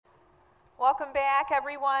Welcome back,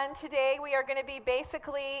 everyone. Today we are going to be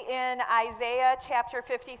basically in Isaiah chapter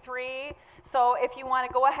 53. So if you want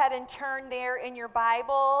to go ahead and turn there in your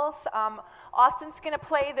Bibles, Austin's going to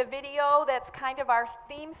play the video that's kind of our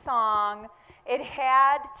theme song. It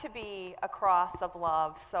had to be a cross of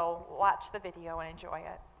love. So watch the video and enjoy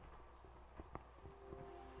it.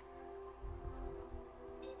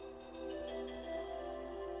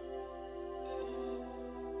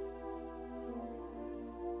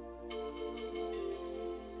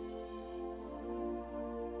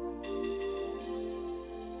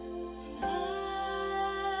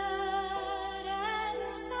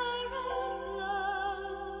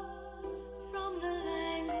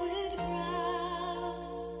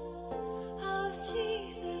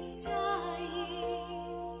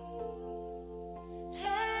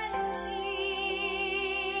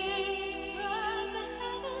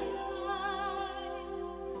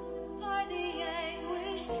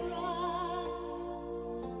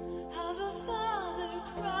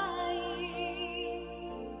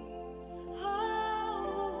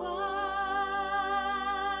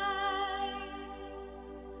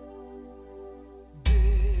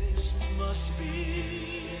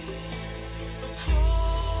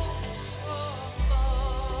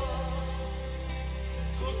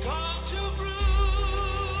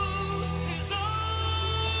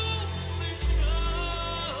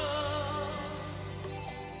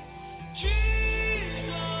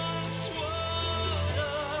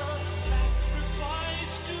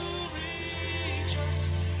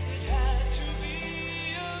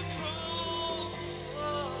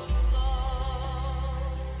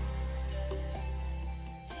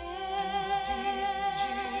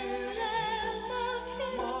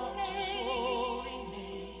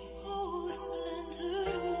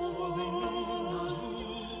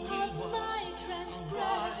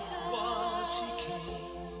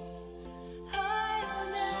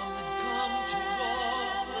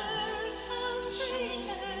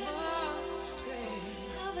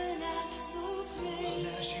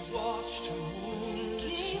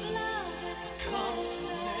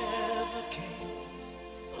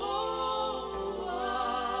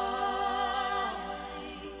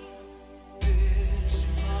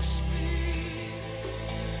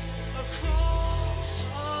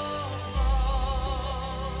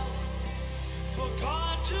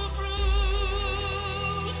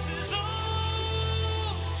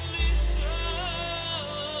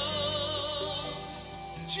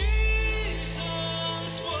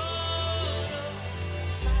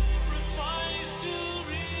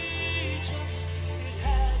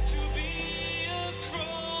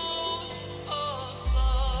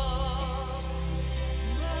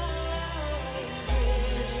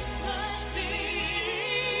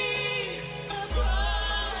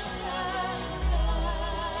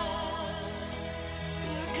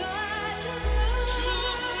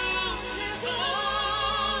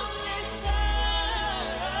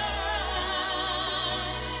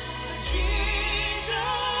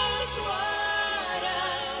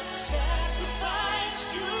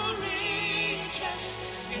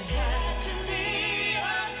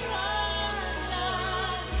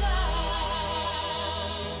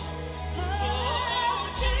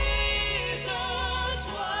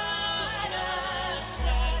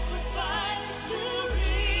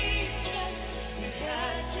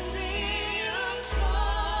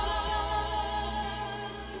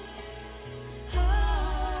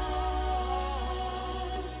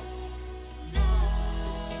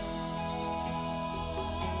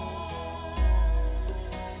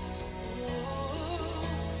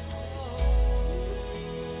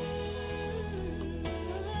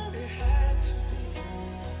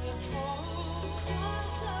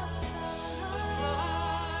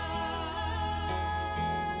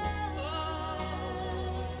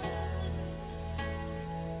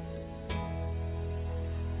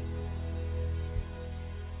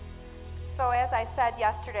 So as I said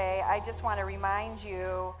yesterday, I just want to remind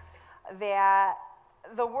you that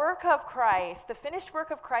the work of Christ, the finished work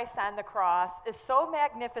of Christ on the cross is so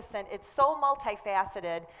magnificent, it's so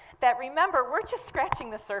multifaceted, that remember, we're just scratching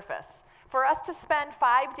the surface. For us to spend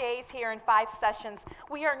 5 days here in 5 sessions,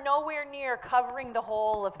 we are nowhere near covering the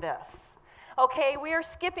whole of this. Okay, we are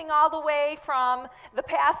skipping all the way from the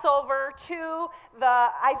Passover to the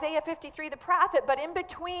Isaiah 53, the prophet, but in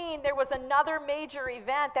between there was another major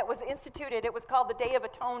event that was instituted. It was called the Day of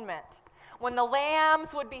Atonement, when the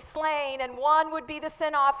lambs would be slain, and one would be the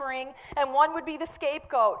sin offering, and one would be the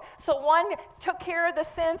scapegoat. So one took care of the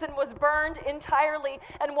sins and was burned entirely,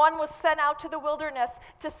 and one was sent out to the wilderness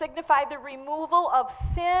to signify the removal of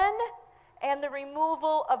sin and the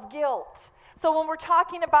removal of guilt. So when we're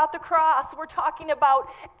talking about the cross, we're talking about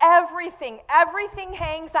everything. Everything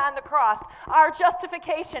hangs on the cross. Our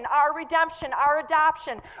justification, our redemption, our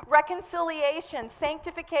adoption, reconciliation,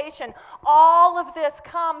 sanctification, all of this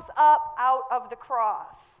comes up out of the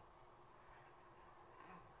cross.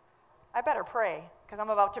 I better pray, because I'm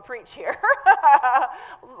about to preach here.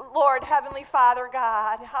 Lord, Heavenly Father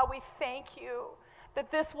God, how we thank you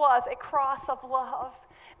that this was a cross of love,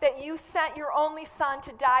 that you sent your only Son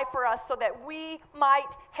to die for us so that we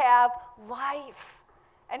might have life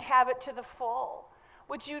and have it to the full.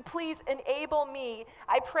 Would you please enable me?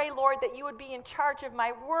 I pray, Lord, that you would be in charge of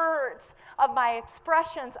my words, of my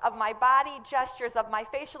expressions, of my body gestures, of my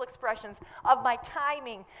facial expressions, of my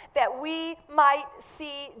timing, that we might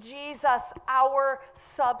see Jesus, our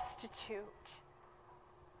substitute,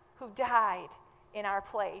 who died in our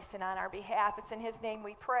place and on our behalf. It's in his name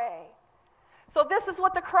we pray. So this is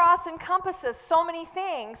what the cross encompasses, so many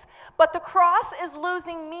things, but the cross is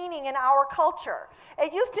losing meaning in our culture.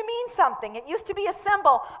 It used to mean something. It used to be a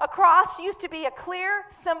symbol. A cross used to be a clear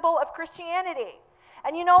symbol of Christianity.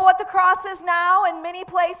 And you know what the cross is now? In many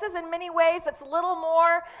places, in many ways, it's little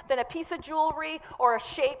more than a piece of jewelry or a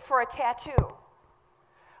shape for a tattoo.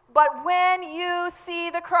 But when you see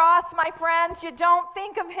the cross, my friends, you don't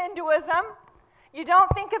think of Hinduism. You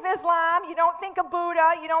don't think of Islam, you don't think of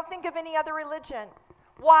Buddha, you don't think of any other religion.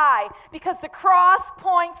 Why? Because the cross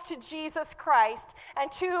points to Jesus Christ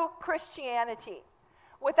and to Christianity.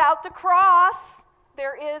 Without the cross,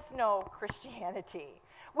 there is no Christianity.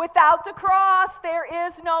 Without the cross, there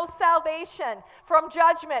is no salvation from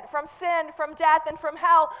judgment, from sin, from death, and from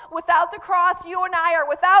hell. Without the cross, you and I are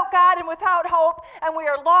without God and without hope, and we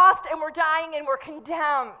are lost and we're dying and we're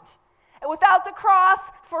condemned. And without the cross,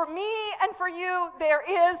 for me and for you, there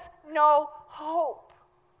is no hope.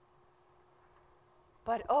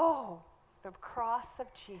 But oh, the cross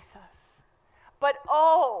of Jesus. But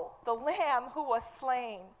oh, the Lamb who was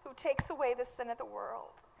slain, who takes away the sin of the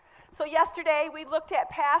world. So yesterday we looked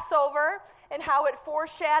at Passover and how it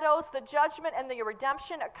foreshadows the judgment and the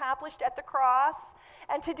redemption accomplished at the cross.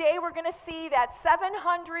 And today we're going to see that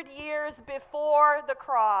 700 years before the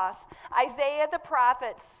cross, Isaiah the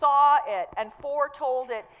prophet saw it and foretold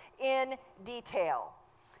it in detail.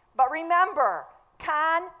 But remember,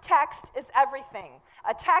 context is everything.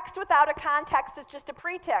 A text without a context is just a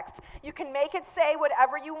pretext. You can make it say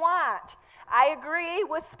whatever you want. I agree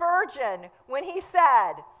with Spurgeon when he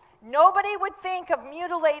said, nobody would think of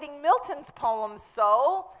mutilating Milton's poems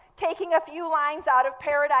so, taking a few lines out of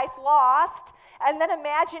Paradise Lost, and then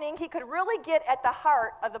imagining he could really get at the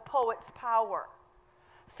heart of the poet's power.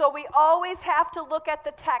 So we always have to look at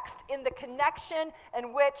the text in the connection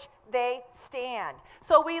in which they stand.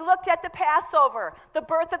 So we looked at the Passover, the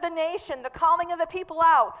birth of the nation, the calling of the people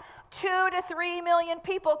out. 2 to 3 million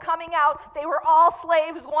people coming out. They were all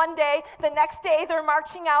slaves one day. The next day they're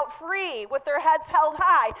marching out free with their heads held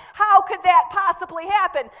high. How could that possibly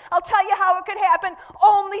happen? I'll tell you how it could happen.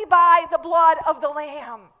 Only by the blood of the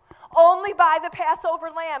Lamb. Only by the Passover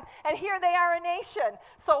lamb. And here they are a nation.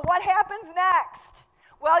 So what happens next?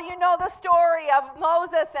 Well, you know the story of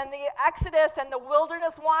Moses and the Exodus and the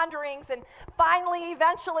wilderness wanderings. And finally,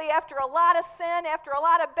 eventually, after a lot of sin, after a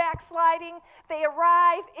lot of backsliding, they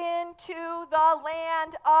arrive into the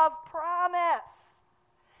land of promise.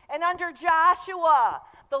 And under Joshua,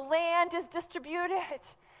 the land is distributed.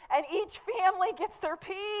 And each family gets their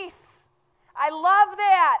piece. I love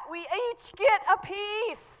that. We each get a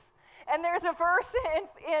piece. And there's a verse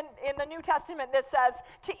in the New Testament that says,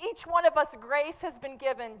 to each one of us grace has been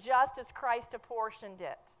given just as Christ apportioned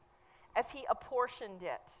it. As he apportioned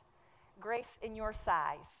it. Grace in your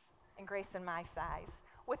size and grace in my size.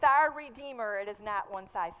 With our Redeemer, it is not one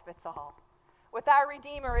size fits all. With our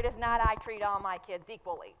Redeemer, it is not I treat all my kids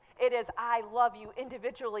equally. It is I love you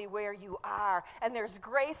individually where you are. And there's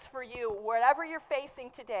grace for you whatever you're facing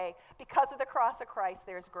today. Because of the cross of Christ,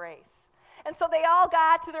 there's grace. And so they all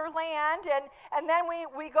got to their land, and then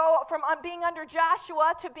we go from being under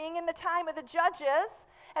Joshua to being in the time of the judges,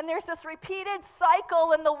 and there's this repeated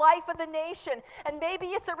cycle in the life of the nation, and maybe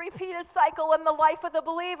it's a repeated cycle in the life of the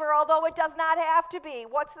believer, although it does not have to be.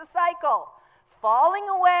 What's the cycle? Falling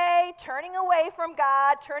away, turning away from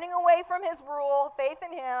God, turning away from his rule, faith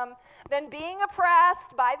in him, then being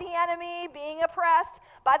oppressed by the enemy, being oppressed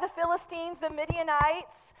by the Philistines, the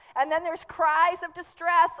Midianites. And then there's cries of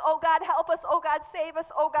distress. Oh, God, help us. Oh, God, save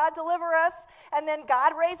us. Oh, God, deliver us. And then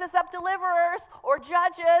God raises up deliverers or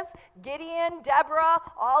judges. Gideon, Deborah,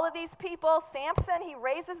 all of these people. Samson, he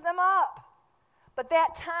raises them up. But that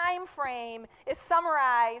time frame is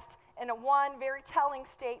summarized in one very telling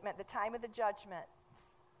statement, the time of the judgments.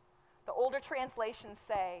 The older translations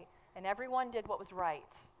say and everyone did what was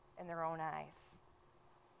right in their own eyes.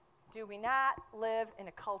 Do we not live in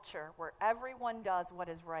a culture where everyone does what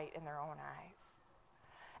is right in their own eyes?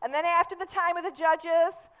 And then after the time of the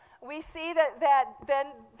judges, we see that then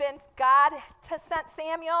God sent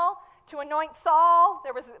Samuel to anoint Saul.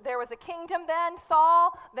 There was a kingdom then,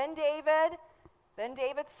 Saul, then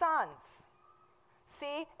David's sons.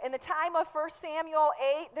 See, in the time of 1 Samuel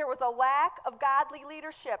 8, there was a lack of godly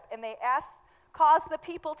leadership, and they caused the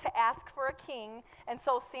people to ask for a king, and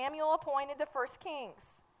so Samuel appointed the first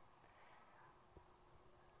kings.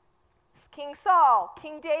 King Saul,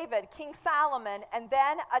 King David, King Solomon, and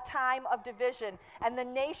then a time of division. And the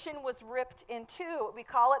nation was ripped in two. We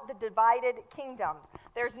call it the divided kingdoms.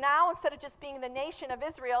 There's now, instead of just being the nation of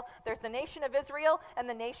Israel, there's the nation of Israel and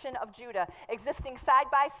the nation of Judah. Existing side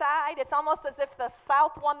by side, it's almost as if the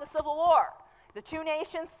South won the Civil War. The two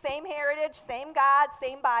nations, same heritage, same God,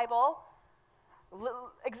 same Bible,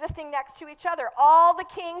 existing next to each other. All the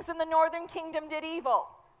kings in the northern kingdom did evil.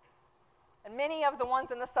 And many of the ones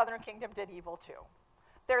in the southern kingdom did evil too.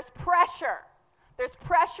 There's pressure. There's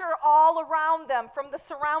pressure all around them from the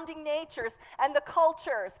surrounding natures and the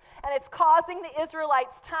cultures. And it's causing the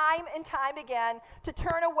Israelites time and time again to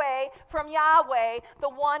turn away from Yahweh, the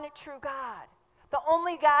one true God. The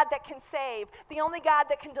only God that can save. The only God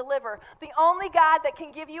that can deliver. The only God that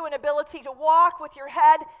can give you an ability to walk with your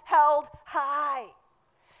head held high.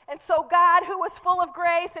 And so God, who is full of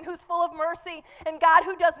grace and who's full of mercy, and God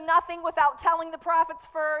who does nothing without telling the prophets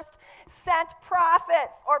first, sent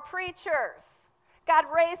prophets or preachers. God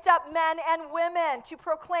raised up men and women to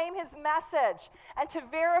proclaim his message and to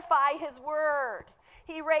verify his word.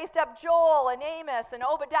 He raised up Joel and Amos and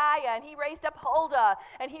Obadiah, and he raised up Huldah,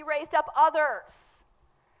 and he raised up others.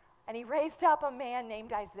 And he raised up a man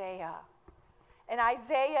named Isaiah. And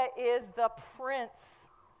Isaiah is the prince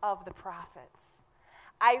of the prophets.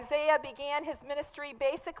 Isaiah began his ministry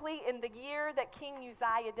basically in the year that King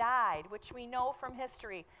Uzziah died, which we know from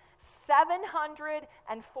history,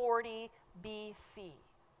 740 BC.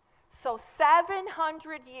 So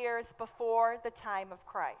 700 years before the time of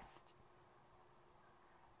Christ.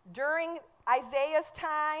 During Isaiah's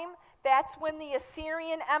time, that's when the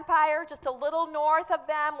Assyrian Empire, just a little north of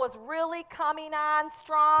them, was really coming on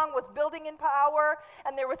strong, was building in power,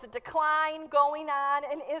 and there was a decline going on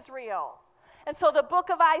in Israel. And so the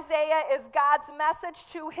book of Isaiah is God's message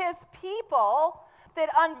to his people that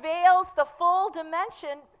unveils the full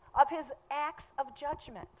dimension of his acts of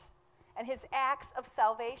judgment and his acts of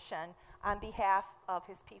salvation on behalf of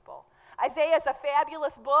his people. Isaiah is a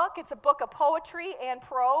fabulous book. It's a book of poetry and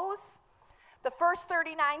prose. The first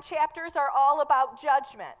 39 chapters are all about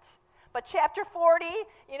judgment. But chapter 40,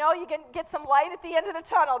 you can get some light at the end of the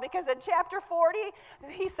tunnel, because in chapter 40,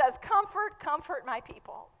 he says, "Comfort, comfort my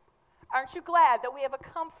people." Aren't you glad that we have a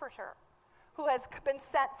comforter who has been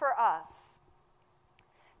sent for us?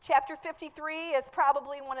 Chapter 53 is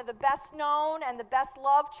probably one of the best known and the best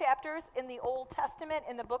loved chapters in the Old Testament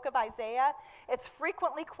in the book of Isaiah. It's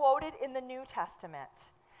frequently quoted in the New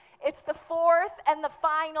Testament. It's the fourth and the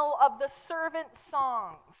final of the servant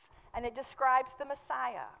songs, and it describes the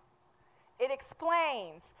Messiah. It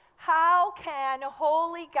explains, how can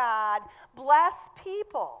holy God bless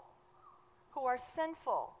people who are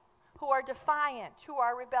sinful, who are defiant, who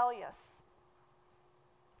are rebellious?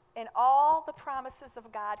 And all the promises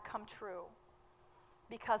of God come true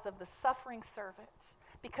because of the suffering servant,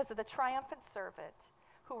 because of the triumphant servant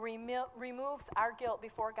who removes our guilt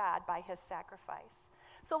before God by his sacrifice.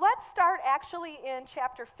 So let's start actually in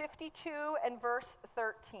chapter 52 and verse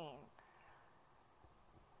 13.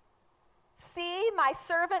 "See, my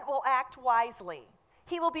servant will act wisely.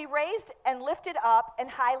 He will be raised and lifted up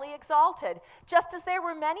and highly exalted. Just as there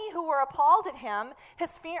were many who were appalled at him,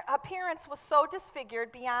 his appearance was so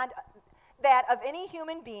disfigured beyond that of any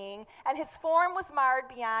human being, and his form was marred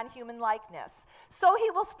beyond human likeness. So he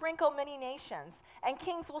will sprinkle many nations, and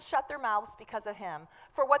kings will shut their mouths because of him.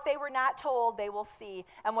 For what they were not told, they will see,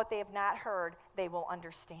 and what they have not heard, they will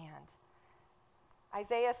understand."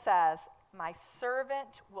 Isaiah says, "My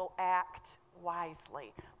servant will act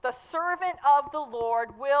wisely." The servant of the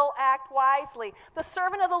Lord will act wisely. The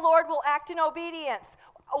servant of the Lord will act in obedience,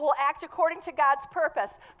 will act according to God's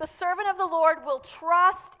purpose. The servant of the Lord will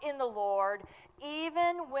trust in the Lord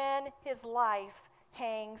even when his life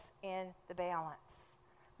hangs in the balance.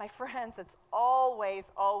 My friends, it's always,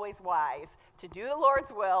 always wise to do the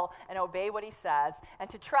Lord's will and obey what he says, and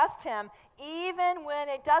to trust him even when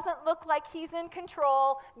it doesn't look like he's in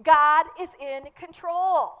control. God is in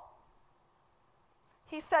control.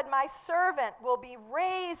 He said, "My servant will be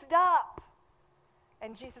raised up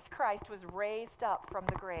And Jesus Christ was raised up from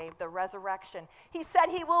the grave, the resurrection. He said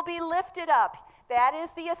he will be lifted up. That is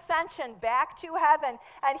the ascension back to heaven.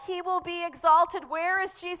 And he will be exalted. Where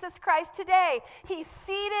is Jesus Christ today? He's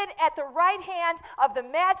seated at the right hand of the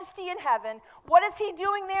majesty in heaven. What is he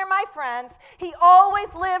doing there, my friends? He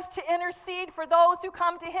always lives to intercede for those who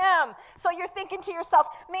come to him. So you're thinking to yourself,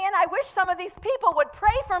 man, I wish some of these people would pray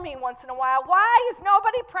for me once in a while. Why is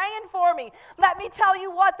nobody praying for me? Let me tell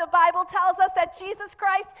you what, the Bible tells us that Jesus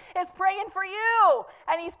Christ is praying for you,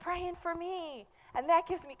 and he's praying for me. And that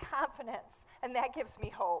gives me confidence, and that gives me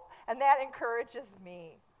hope, and that encourages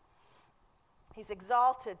me. He's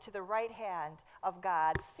exalted to the right hand of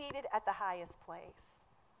God, seated at the highest place.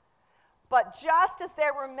 But just as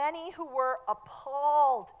there were many who were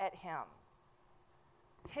appalled at him,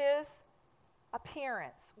 his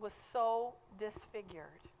appearance was so disfigured.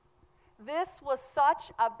 This was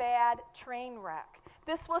such a bad train wreck.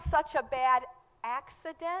 This was such a bad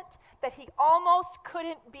accident that he almost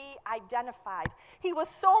couldn't be identified. He was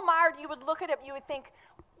so marred, you would look at him, you would think,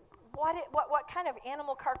 what kind of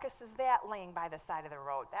animal carcass is that laying by the side of the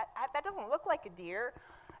road? That doesn't look like a deer.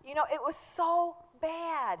 You know, it was so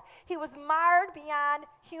bad. He was marred beyond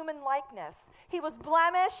human likeness. He was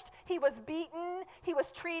blemished. He was beaten. He was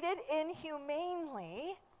treated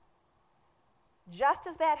inhumanely. Just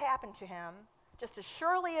as that happened to him, just as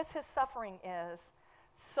surely as his suffering is,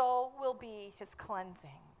 so will be his cleansing.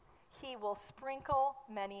 He will sprinkle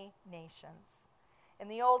many nations. In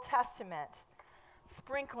the Old Testament,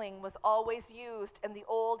 sprinkling was always used in the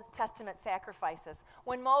Old Testament sacrifices.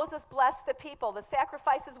 When Moses blessed the people, the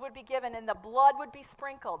sacrifices would be given and the blood would be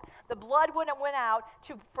sprinkled. The blood went out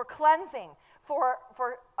for cleansing, for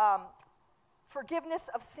forgiveness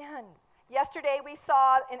of sin. Yesterday we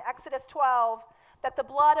saw in Exodus 12 that the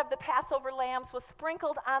blood of the Passover lambs was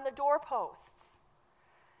sprinkled on the doorposts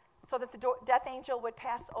so that the death angel would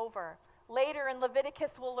pass over. Later in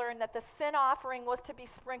Leviticus, we'll learn that the sin offering was to be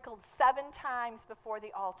sprinkled 7 times before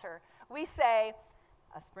the altar. We say,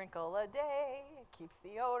 a sprinkle a day keeps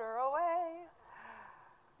the odor away.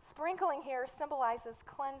 Sprinkling here symbolizes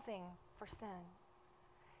cleansing for sin.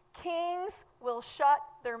 Kings will shut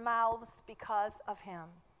their mouths because of him.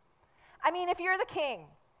 I mean, if you're the king,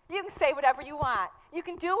 you can say whatever you want. You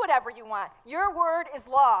can do whatever you want. Your word is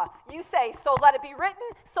law. You say, so let it be written,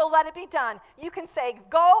 so let it be done. You can say,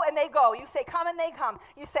 go, and they go. You say, come, and they come.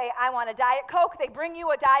 You say, I want a Diet Coke. They bring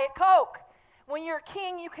you a Diet Coke. When you're a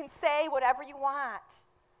king, you can say whatever you want.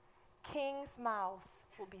 Kings' mouths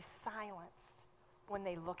will be silenced when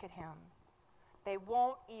they look at him. They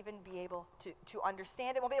won't even be able to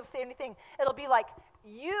understand it. Won't be able to say anything. It'll be like,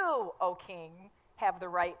 you, O king, have the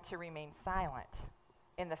right to remain silent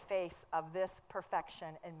in the face of this perfection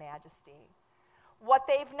and majesty. What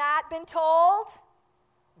they've not been told,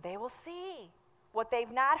 they will see. What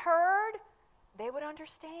they've not heard, they would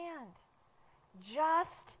understand.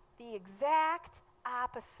 Just the exact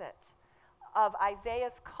opposite of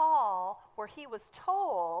Isaiah's call, where he was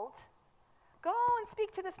told, go and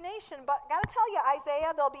speak to this nation, but got to tell you,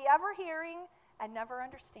 Isaiah, they'll be ever hearing and never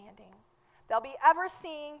understanding. They'll be ever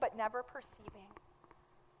seeing but never perceiving.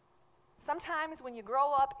 Sometimes when you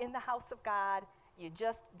grow up in the house of God, you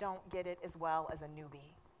just don't get it as well as a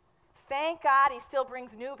newbie. Thank God he still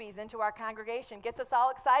brings newbies into our congregation, gets us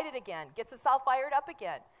all excited again, gets us all fired up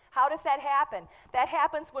again. How does that happen? That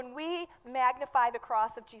happens when we magnify the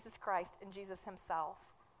cross of Jesus Christ and Jesus himself.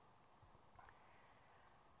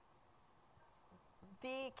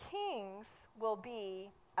 The kings will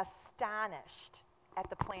be astonished at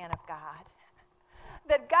the plan of God.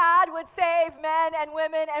 That God would save men and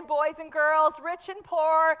women and boys and girls, rich and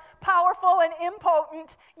poor, powerful and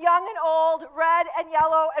impotent, young and old, red and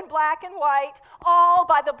yellow and black and white, all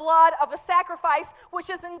by the blood of a sacrifice, which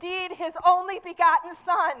is indeed his only begotten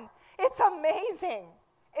Son. It's amazing.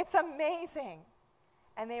 It's amazing.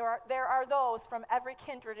 And there are those from every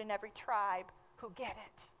kindred and every tribe who get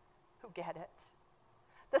it,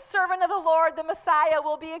 The servant of the Lord, the Messiah,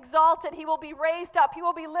 will be exalted. He will be raised up. He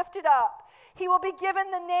will be lifted up. He will be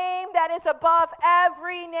given the name that is above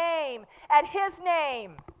every name. At his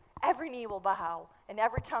name, every knee will bow and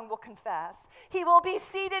every tongue will confess. He will be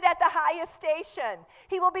seated at the highest station.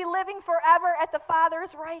 He will be living forever at the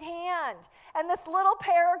Father's right hand. And this little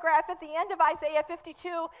paragraph at the end of Isaiah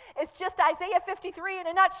 52 is just Isaiah 53 in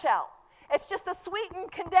a nutshell. It's just a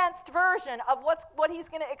sweetened, condensed version of what he's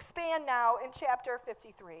going to expand now in chapter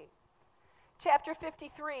 53. Chapter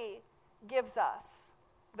 53 gives us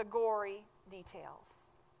the gory details.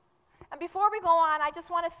 And before we go on, I just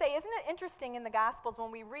want to say, isn't it interesting in the Gospels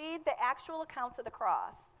when we read the actual accounts of the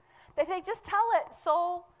cross, that they just tell it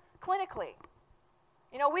so clinically.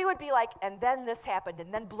 You know, we would be like, and then this happened,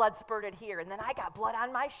 and then blood spurted here, and then I got blood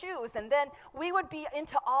on my shoes, and then we would be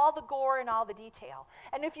into all the gore and all the detail.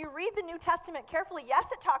 And if you read the New Testament carefully, yes,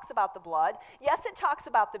 it talks about the blood, yes, it talks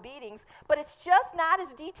about the beatings, but it's just not as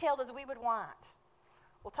detailed as we would want.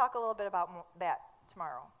 We'll talk a little bit about that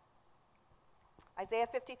tomorrow. Isaiah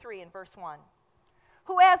 53 in verse 1.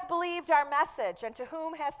 Who has believed our message, and to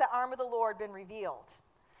whom has the arm of the Lord been revealed?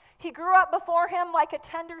 He grew up before him like a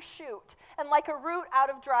tender shoot, and like a root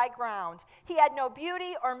out of dry ground. He had no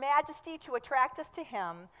beauty or majesty to attract us to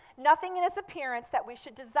him, nothing in his appearance that we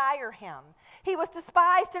should desire him. He was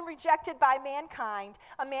despised and rejected by mankind,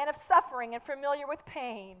 a man of suffering and familiar with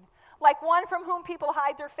pain. Like one from whom people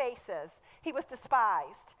hide their faces, he was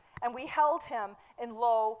despised, and we held him in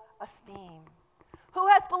low esteem. Who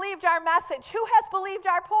has believed our message? Who has believed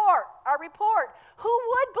our report? Who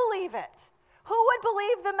would believe it? Who would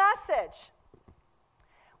believe the message?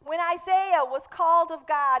 When Isaiah was called of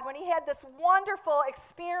God, when he had this wonderful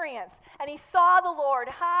experience, and he saw the Lord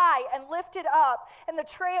high and lifted up, and the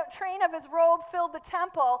train of his robe filled the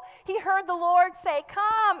temple, he heard the Lord say,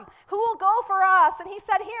 "Come, who will go for us?" And he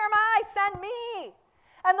said, "Here am I, send me."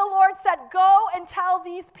 And the Lord said, "Go and tell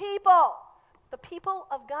these people," the people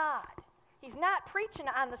of God. He's not preaching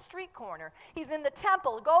on the street corner. He's in the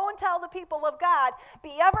temple. Go and tell the people of God,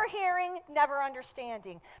 be ever hearing, never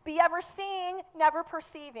understanding. Be ever seeing, never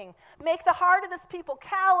perceiving. Make the heart of this people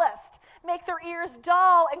calloused. Make their ears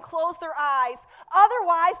dull and close their eyes.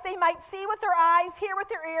 Otherwise, they might see with their eyes, hear with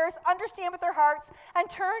their ears, understand with their hearts, and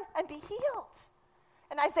turn and be healed.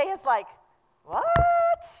 And Isaiah's like, what?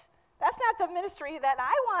 That's not the ministry that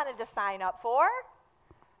I wanted to sign up for.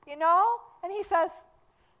 You know? And he says,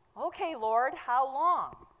 okay, Lord, how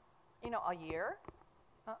long? You know, a year?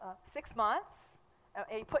 6 months? Are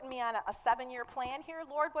you putting me on a 7-year plan here?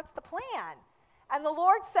 Lord, what's the plan? And the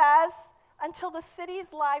Lord says, until the cities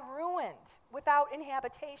lie ruined without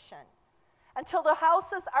inhabitation, until the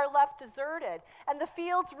houses are left deserted and the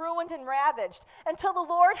fields ruined and ravaged, until the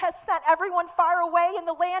Lord has sent everyone far away and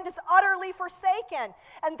the land is utterly forsaken.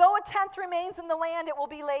 And though a tenth remains in the land, it will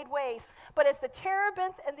be laid waste. But as the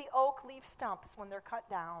terebinth and the oak leave stumps when they're cut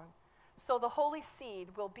down, so the holy seed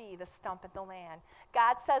will be the stump in the land.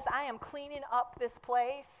 God says, I am cleaning up this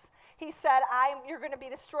place. He said, you're going to be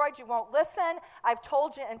destroyed. You won't listen. I've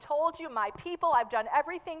told you and told you, my people, I've done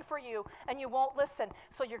everything for you, and you won't listen.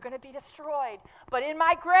 So you're going to be destroyed. But in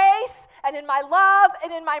my grace and in my love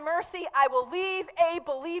and in my mercy, I will leave a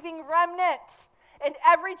believing remnant. In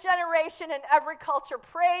every generation and every culture,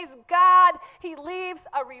 praise God, he leaves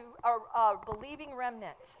a believing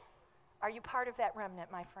remnant. Are you part of that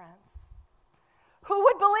remnant, my friends? Who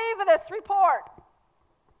would believe this report?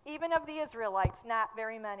 Even of the Israelites, not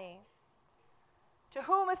very many. To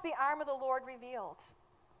whom is the arm of the Lord revealed?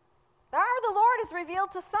 The arm of the Lord is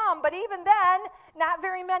revealed to some, but even then, not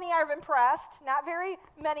very many are impressed. Not very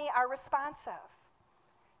many are responsive.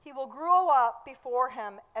 He will grow up before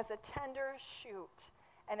him as a tender shoot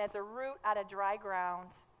and as a root out of dry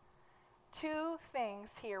ground. Two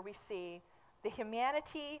things here we see, the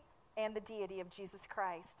humanity and the deity of Jesus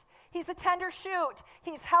Christ. He's a tender shoot.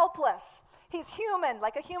 He's helpless. He's human,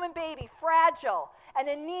 like a human baby, fragile, and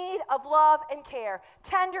in need of love and care.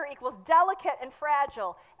 Tender equals delicate and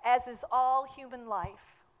fragile, as is all human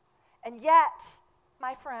life. And yet,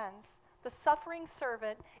 my friends, the suffering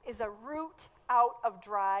servant is a root out of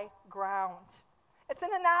dry ground. It's an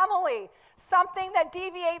anomaly, something that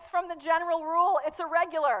deviates from the general rule. It's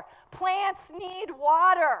irregular. Plants need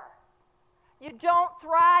water. You don't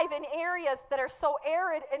thrive in areas that are so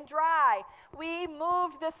arid and dry. We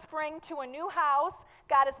moved this spring to a new house.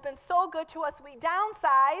 God has been so good to us. We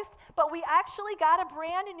downsized, but we actually got a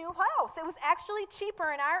brand new house. It was actually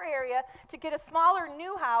cheaper in our area to get a smaller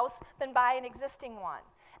new house than buy an existing one.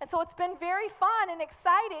 And so it's been very fun and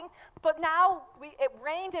exciting, but now it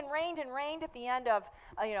rained and rained and rained at the end of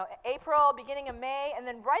April, beginning of May, and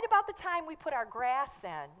then right about the time we put our grass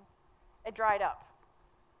in, it dried up.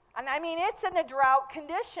 And I mean, it's in the drought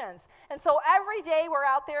conditions. And so every day we're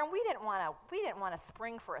out there, and we didn't want to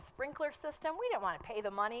spring for a sprinkler system. We didn't want to pay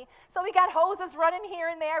the money. So we got hoses running here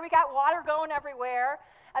and there. We got water going everywhere.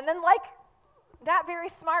 And then like not very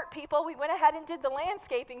smart people, we went ahead and did the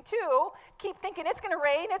landscaping too. Keep thinking, it's going to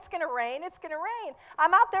rain, it's going to rain, it's going to rain.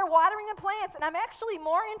 I'm out there watering the plants, and I'm actually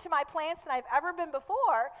more into my plants than I've ever been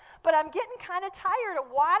before, but I'm getting kind of tired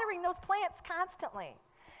of watering those plants constantly.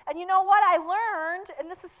 And you know what I learned, and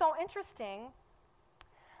this is so interesting,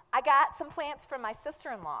 I got some plants from my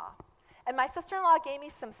sister-in-law, and my sister-in-law gave me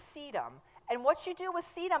some sedum. And what you do with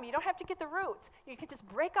sedum, you don't have to get the roots. You can just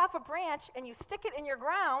break off a branch, and you stick it in your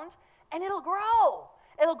ground, and it'll grow.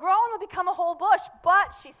 It'll grow and it'll become a whole bush.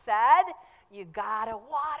 But, she said, you gotta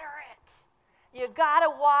water it. You gotta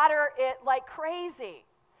water it like crazy.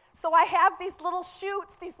 So I have these little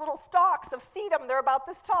shoots, these little stalks of sedum. They're about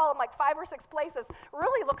this tall in like 5 or 6 places.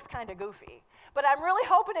 Really looks kind of goofy. But I'm really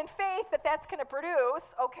hoping in faith that that's going to produce,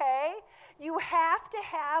 okay? You have to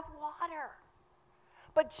have water.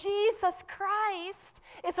 But Jesus Christ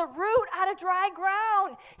is a root out of dry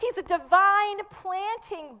ground. He's a divine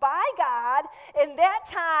planting by God in that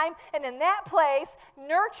time and in that place,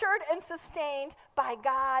 nurtured and sustained by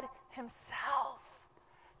God himself.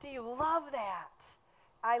 Do you love that?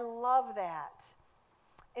 I love that.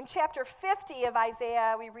 In chapter 50 of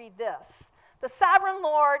Isaiah, we read this. The sovereign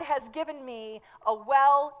Lord has given me a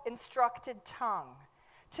well-instructed tongue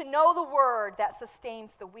to know the word that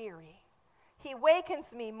sustains the weary. He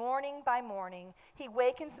wakens me morning by morning. He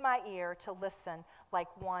wakens my ear to listen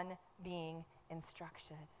like one being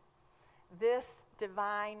instructed. This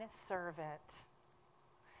divine servant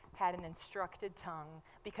had an instructed tongue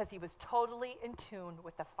because he was totally in tune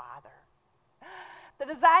with the Father. The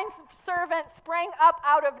divine servant sprang up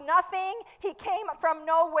out of nothing. He came from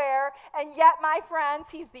nowhere, and yet, my friends,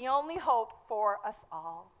 he's the only hope for us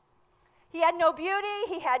all. He had no beauty,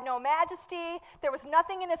 he had no majesty, there was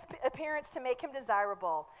nothing in his appearance to make him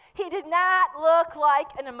desirable. He did not look like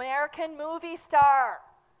an American movie star.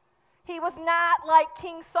 He was not like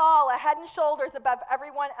King Saul, a head and shoulders above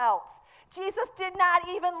everyone else. Jesus did not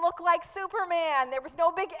even look like Superman. There was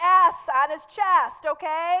no big S on his chest,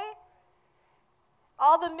 okay?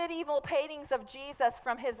 All the medieval paintings of Jesus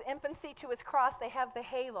from his infancy to his cross, they have the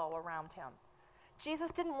halo around him.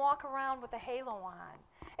 Jesus didn't walk around with a halo on.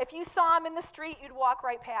 If you saw him in the street, you'd walk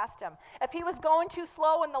right past him. If he was going too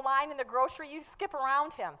slow in the line in the grocery, you'd skip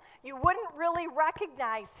around him. You wouldn't really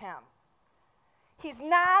recognize him. He's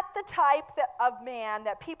not the type of man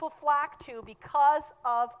that people flock to because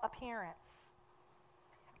of appearance.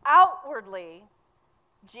 Outwardly,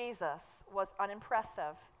 Jesus was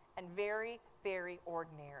unimpressive and very, very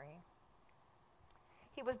ordinary.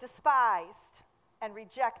 He was despised and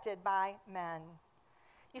rejected by men.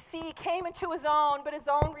 You see, he came into his own, but his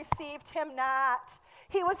own received him not.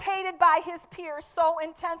 He was hated by his peers so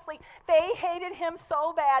intensely. They hated him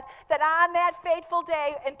so bad that on that fateful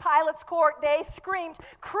day in Pilate's court, they screamed,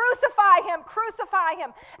 "Crucify him, crucify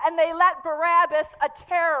him." And they let Barabbas, a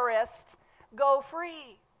terrorist, go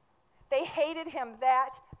free. They hated him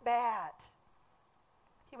that bad.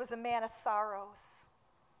 He was a man of sorrows.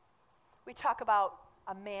 We talk about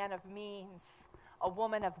a man of means, a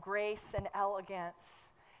woman of grace and elegance.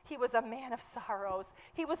 He was a man of sorrows.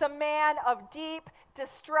 He was a man of deep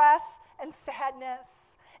distress and sadness.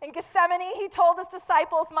 In Gethsemane, he told his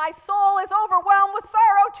disciples, "My soul is overwhelmed with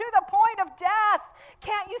sorrow to the point of death.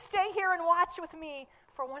 Can't you stay here and watch with me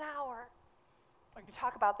for 1 hour?" We're going to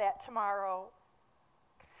talk about that tomorrow.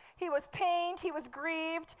 He was pained, he was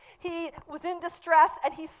grieved, he was in distress,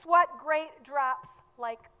 and he sweat great drops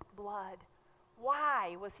like blood.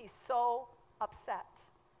 Why was he so upset?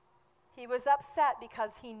 He was upset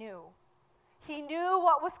because he knew. He knew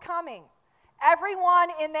what was coming.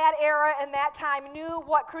 Everyone in that era and that time knew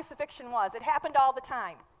what crucifixion was. It happened all the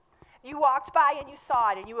time. You walked by and you saw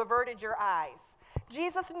it and you averted your eyes.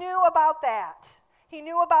 Jesus knew about that. He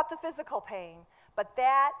knew about the physical pain, but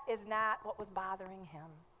that is not what was bothering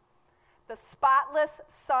him. The spotless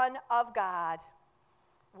Son of God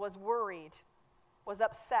was worried, was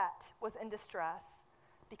upset, was in distress,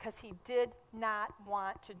 because he did not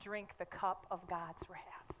want to drink the cup of God's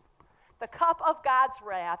wrath. The cup of God's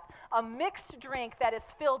wrath, a mixed drink that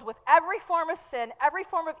is filled with every form of sin, every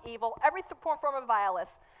form of evil, every form of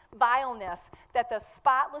vileness that the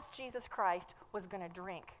spotless Jesus Christ was going to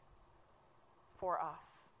drink for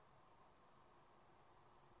us.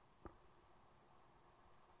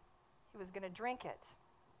 He was going to drink it,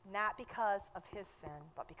 not because of his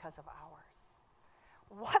sin, but because of ours.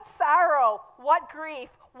 What sorrow, what grief,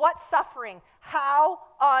 what suffering, how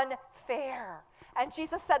unfair. And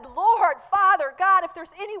Jesus said, "Lord, Father, God, if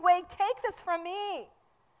there's any way, take this from me."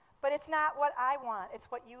 But it's not what I want,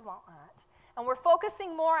 it's what you want. And we're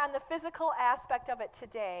focusing more on the physical aspect of it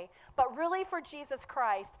today. But really for Jesus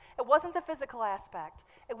Christ, it wasn't the physical aspect.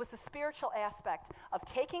 It was the spiritual aspect of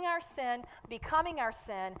taking our sin, becoming our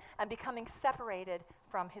sin, and becoming separated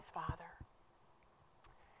from his Father.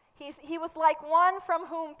 He was like one from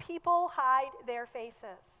whom people hide their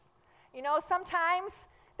faces. You know, sometimes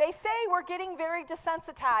they say we're getting very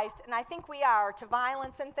desensitized, and I think we are, to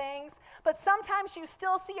violence and things. But sometimes you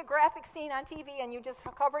still see a graphic scene on TV and you just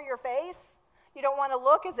cover your face. You don't want to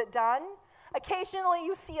look. Is it done? Occasionally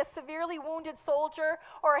you see a severely wounded soldier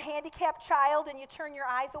or a handicapped child and you turn your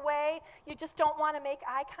eyes away. You just don't want to make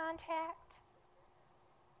eye contact.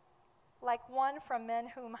 Like one from men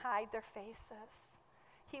whom hide their faces.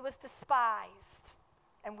 He was despised,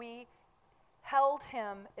 and we held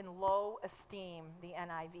him in low esteem, the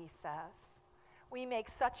NIV says. We make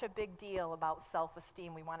such a big deal about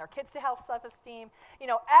self-esteem. We want our kids to have self-esteem. You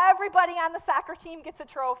know, everybody on the soccer team gets a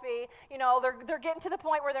trophy. You know, they're getting to the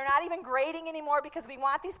point where they're not even grading anymore because we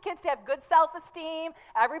want these kids to have good self-esteem.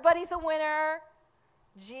 Everybody's a winner.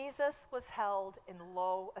 Jesus was held in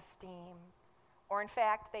low esteem. Or in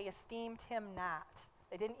fact, they esteemed him not.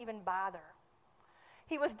 They didn't even bother.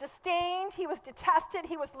 He was disdained, he was detested,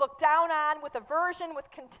 he was looked down on with aversion,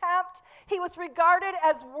 with contempt. He was regarded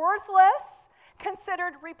as worthless,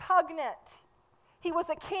 considered repugnant. He was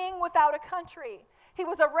a king without a country. He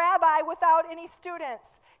was a rabbi without any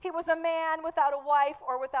students. He was a man without a wife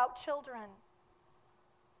or without children.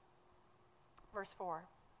 Verse 4.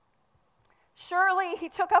 Surely he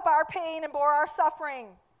took up our pain and bore our suffering.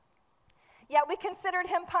 Yet we considered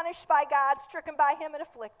him punished by God, stricken by him and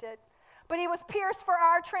afflicted. But he was pierced for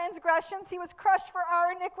our transgressions. He was crushed for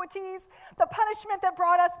our iniquities. The punishment that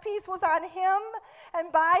brought us peace was on him,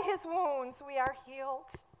 and by his wounds we are healed.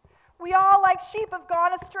 We all, like sheep, have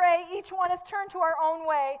gone astray. Each one has turned to our own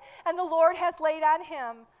way, and the Lord has laid on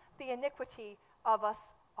him the iniquity of us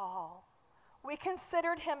all. We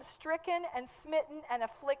considered him stricken and smitten and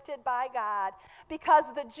afflicted by God, because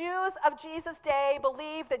the Jews of Jesus' day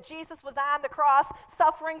believed that Jesus was on the cross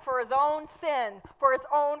suffering for his own sin, for his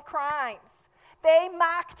own crimes. They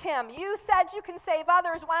mocked him. You said you can save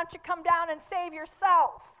others. Why don't you come down and save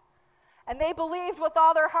yourself? And they believed with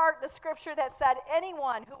all their heart the scripture that said,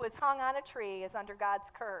 anyone who is hung on a tree is under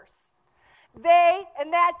God's curse. They,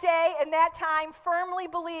 in that day, in that time, firmly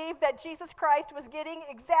believed that Jesus Christ was getting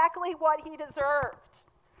exactly what he deserved.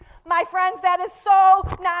 My friends, that is so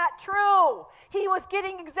not true. He was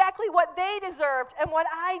getting exactly what they deserved and what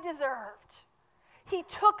I deserved. He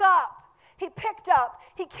took up, he picked up,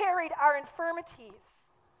 he carried our infirmities,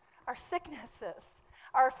 our sicknesses,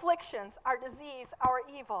 our afflictions, our disease, our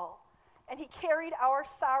evil. And he carried our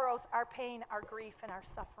sorrows, our pain, our grief, and our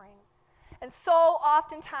suffering. And so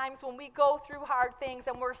oftentimes when we go through hard things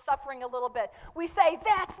and we're suffering a little bit, we say,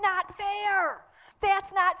 that's not fair. That's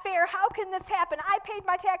not fair. How can this happen? I paid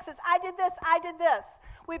my taxes. I did this. I did this.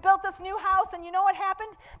 We built this new house, and you know what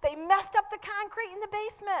happened? They messed up the concrete in the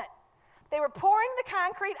basement. They were pouring the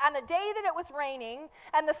concrete on the day that it was raining,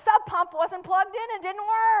 and the sub pump wasn't plugged in and didn't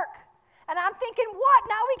work. And I'm thinking, what?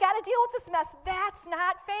 Now we got to deal with this mess. That's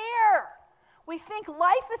not fair. We think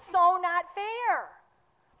life is so not fair.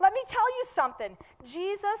 Let me tell you something.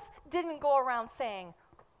 Jesus didn't go around saying,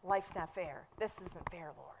 life's not fair. This isn't fair,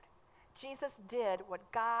 Lord. Jesus did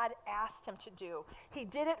what God asked him to do. He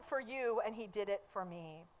did it for you, and he did it for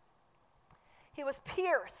me. He was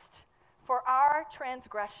pierced for our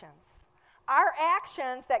transgressions. Our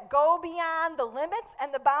actions that go beyond the limits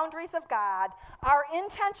and the boundaries of God, our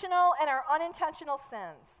intentional and our unintentional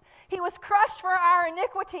sins. He was crushed for our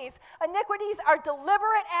iniquities. Iniquities are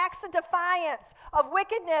deliberate acts of defiance, of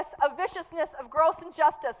wickedness, of viciousness, of gross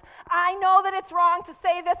injustice. I know that it's wrong to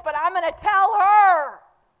say this, but I'm going to tell her.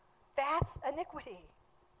 That's iniquity.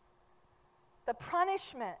 The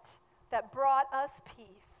punishment that brought us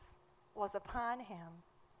peace was upon him.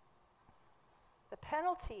 The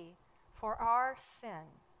penalty for our sin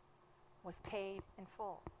was paid in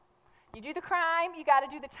full. You do the crime, you got to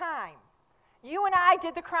do the time. You and I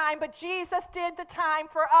did the crime, but Jesus did the time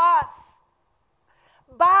for us.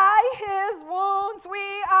 By his wounds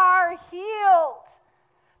we are healed.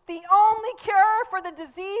 The only cure for the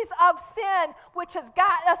disease of sin, which has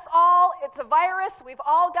got us all, it's a virus, we've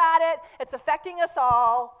all got it, it's affecting us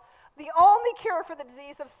all. The only cure for the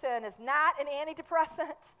disease of sin is not an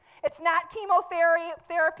antidepressant. It's not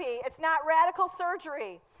chemotherapy. It's not radical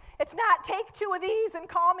surgery. It's not take 2 of these and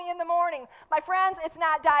call me in the morning. My friends, it's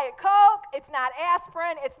not Diet Coke. It's not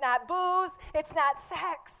aspirin. It's not booze. It's not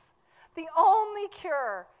sex. The only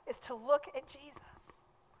cure is to look at Jesus.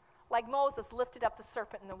 Like Moses lifted up the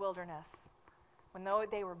serpent in the wilderness. When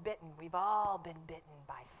they were bitten, we've all been bitten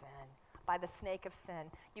by sin, by the snake of sin.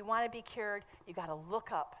 You want to be cured, you got to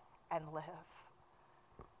look up and live.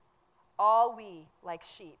 All we, like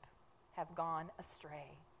sheep, have gone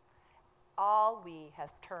astray. All we have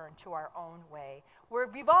turned to our own way.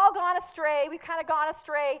 We've all gone astray. We've kind of gone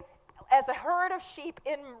astray as a herd of sheep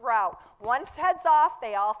en route. One heads off,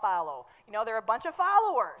 they all follow. You know, they're a bunch of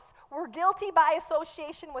followers. We're guilty by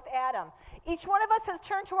association with Adam. Each one of us has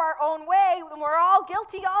turned to our own way, and we're all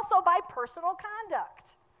guilty also by personal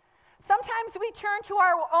conduct. Sometimes we turn to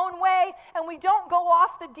our own way and we don't go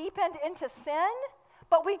off the deep end into sin,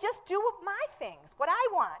 but we just do my things, what I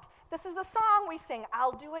want. This is the song we sing,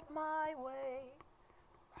 I'll do it my way,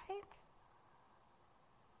 right?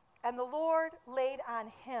 And the Lord laid on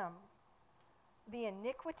him the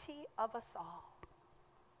iniquity of us all.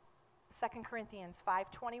 2 Corinthians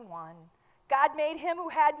 5:21. God made him who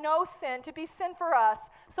had no sin to be sin for us,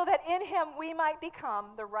 so that in him we might become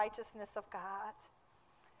the righteousness of God.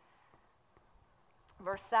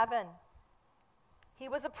 Verse 7. He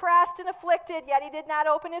was oppressed and afflicted, yet he did not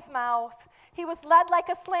open his mouth. He was led like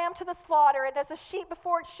a lamb to the slaughter, and as a sheep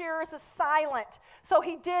before its shearers is silent, so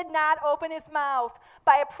he did not open his mouth.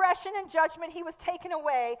 By oppression and judgment he was taken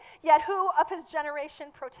away, yet who of his generation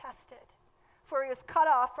protested? For he was cut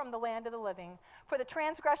off from the land of the living. For the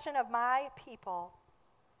transgression of my people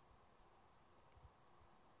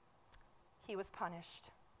he was punished.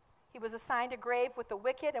 He was assigned a grave with the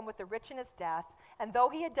wicked and with the rich in his death, and though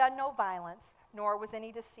he had done no violence, nor was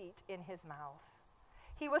any deceit in his mouth.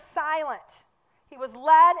 He was silent. He was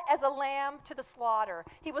led as a lamb to the slaughter.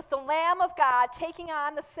 He was the Lamb of God taking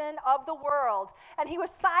on the sin of the world, and he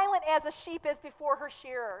was silent as a sheep is before her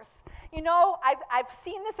shearers. You know, I've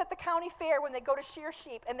seen this at the county fair when they go to shear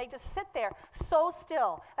sheep, and they just sit there so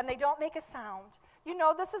still, and they don't make a sound. You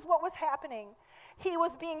know, this is what was happening. He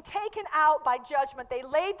was being taken out by judgment. They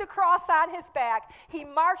laid the cross on his back. He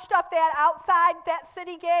marched up that outside that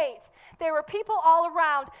city gate. There were people all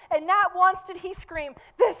around, and not once did he scream,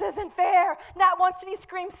 "This isn't fair." Not once did he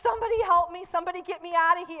scream, "Somebody help me, somebody get me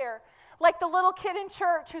out of here." Like the little kid in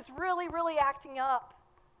church who's really, really acting up.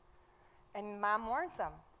 And mom warns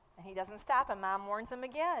him, and he doesn't stop, and mom warns him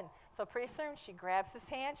again. So pretty soon she grabs his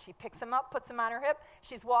hand, she picks him up, puts him on her hip,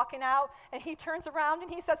 she's walking out, and he turns around and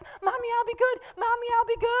he says, "Mommy, I'll be good, Mommy, I'll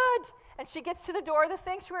be good." And she gets to the door of the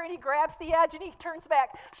sanctuary and he grabs the edge and he turns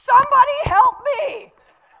back, "Somebody help me!"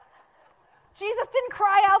 Jesus didn't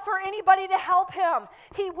cry out for anybody to help him.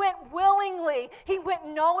 He went willingly, he went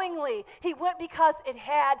knowingly, he went because it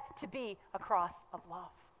had to be a cross of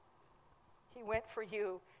love. He went for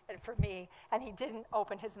you and for me, and he didn't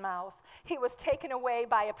open his mouth. He was taken away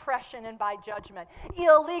by oppression and by judgment.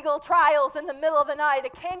 Illegal trials in the middle of the night, a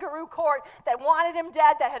kangaroo court that wanted him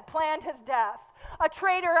dead, that had planned his death. A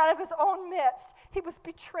traitor out of his own midst. He was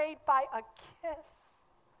betrayed by a kiss.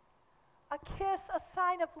 A kiss, a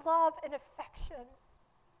sign of love and affection.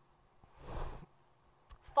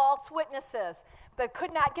 False witnesses that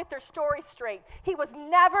could not get their story straight. He was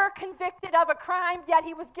never convicted of a crime, yet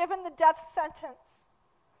he was given the death sentence.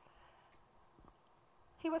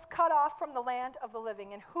 He was cut off from the land of the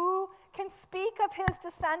living. And who can speak of his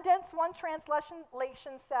descendants? One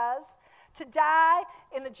translation says, to die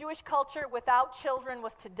in the Jewish culture without children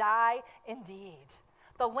was to die indeed.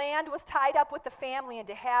 The land was tied up with the family, and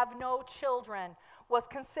to have no children was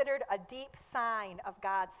considered a deep sign of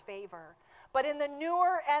God's favor. But in the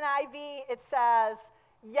newer NIV, it says,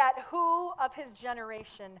 yet who of his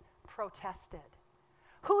generation protested?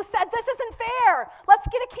 Who said, this isn't fair? Let's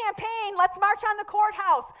get a campaign. Let's march on the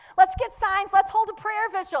courthouse. Let's get signs. Let's hold a prayer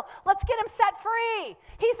vigil. Let's get him set free.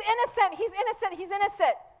 He's innocent. He's innocent. He's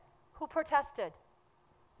innocent. Who protested?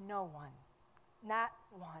 No one. Not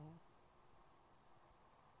one.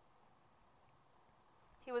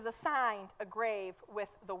 He was assigned a grave with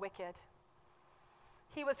the wicked.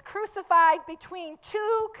 He was crucified between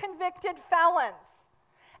two convicted felons.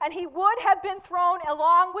 And he would have been thrown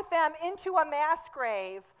along with them into a mass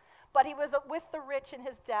grave, but he was with the rich in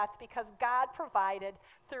his death because God provided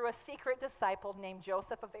through a secret disciple named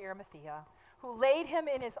Joseph of Arimathea, who laid him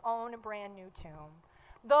in his own brand new tomb.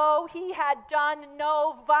 Though he had done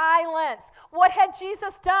no violence. What had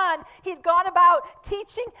Jesus done? He'd gone about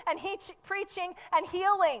teaching and preaching and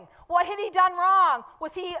healing. What had he done wrong?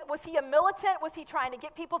 Was he a militant? Was he trying to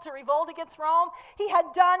get people to revolt against Rome? He had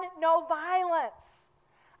done no violence.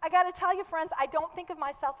 I got to tell you, friends, I don't think of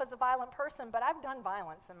myself as a violent person, but I've done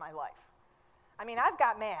violence in my life. I mean, I've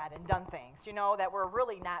got mad and done things, that were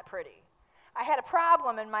really not pretty. I had a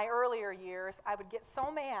problem in my earlier years. I would get so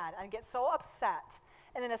mad and get so upset.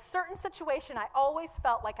 And in a certain situation, I always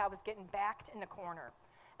felt like I was getting backed in a corner.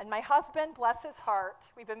 And my husband, bless his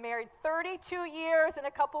heart, we've been married 32 years in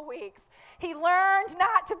a couple weeks. He learned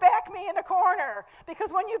not to back me in a corner,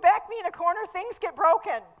 because when you back me in a corner, things get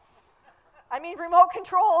broken. I mean, remote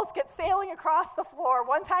controls get sailing across the floor.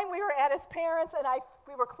 One time we were at his parents' and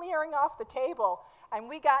we were clearing off the table, and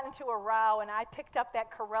we got into a row, and I picked up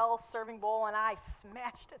that Corelle serving bowl and I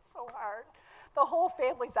smashed it so hard. The whole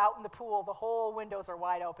family's out in the pool. The whole windows are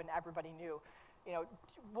wide open. Everybody knew.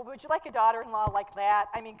 Would you like a daughter-in-law like that?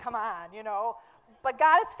 I mean, come on, But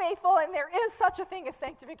God is faithful, and there is such a thing as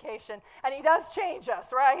sanctification, and he does change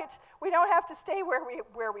us, right? We don't have to stay where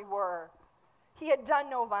we were. He had done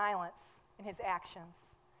no violence in his actions,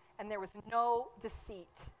 and there was no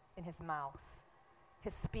deceit in his mouth.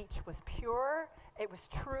 His speech was pure, it was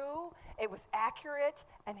true, it was accurate,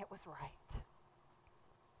 and it was right.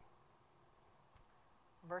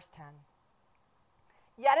 Verse 10.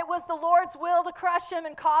 Yet it was the Lord's will to crush him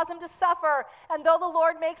and cause him to suffer. And though the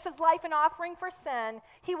Lord makes his life an offering for sin,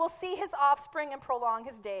 he will see his offspring and prolong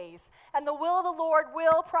his days. And the will of the Lord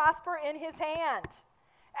will prosper in his hand.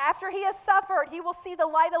 After he has suffered, he will see the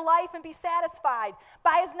light of life and be satisfied.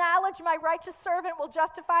 By his knowledge, my righteous servant will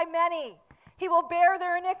justify many. He will bear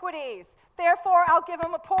their iniquities. Therefore, I'll give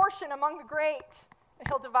him a portion among the great, and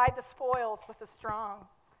he'll divide the spoils with the strong.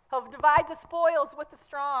 He'll divide the spoils with the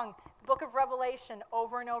strong. The book of Revelation,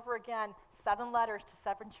 over and over again, 7 letters to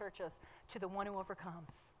 7 churches. To the one who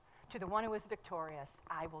overcomes, to the one who is victorious,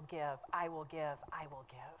 I will give, I will give, I will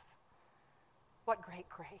give. What great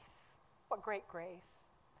grace. What great grace.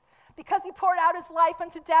 Because he poured out his life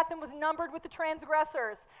unto death and was numbered with the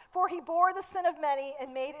transgressors. For he bore the sin of many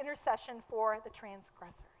and made intercession for the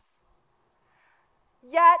transgressors.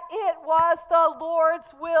 Yet it was the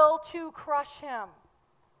Lord's will to crush him.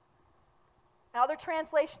 Now, other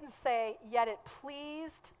translations say, yet it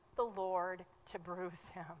pleased the Lord to bruise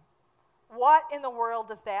him. What in the world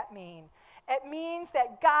does that mean? It means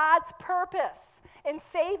that God's purpose in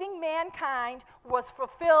saving mankind was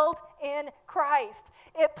fulfilled in Christ.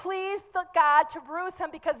 It pleased God to bruise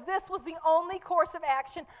him because this was the only course of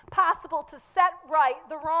action possible to set right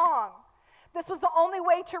the wrong. This was the only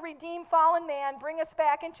way to redeem fallen man, bring us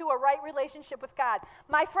back into a right relationship with God.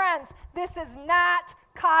 My friends, this is not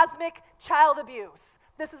cosmic child abuse.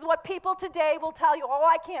 This is what people today will tell you, oh,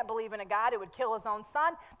 I can't believe in a God who would kill his own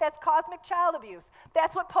son. That's cosmic child abuse.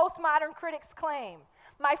 That's what postmodern critics claim.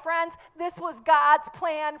 My friends, this was God's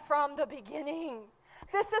plan from the beginning.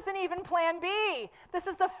 This isn't even plan B. This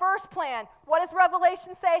is the first plan. What does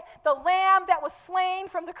Revelation say? The Lamb that was slain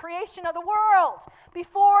from the creation of the world.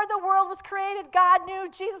 Before the world was created, God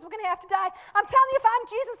knew Jesus was going to have to die. I'm telling you, if I'm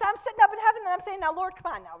Jesus, I'm sitting up in heaven and I'm saying, now, Lord,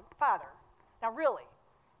 come on now, Father. Now, really,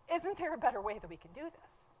 isn't there a better way that we can do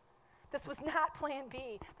this? This was not plan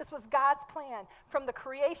B. This was God's plan from the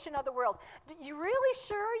creation of the world. You really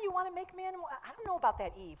sure you want to make man? I don't know about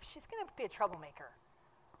that Eve. She's going to be a troublemaker.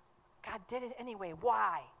 God did it anyway.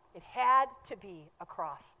 Why? It had to be a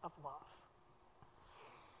cross of love.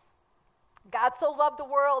 God so loved the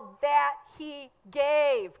world that he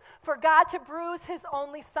gave. For God to bruise his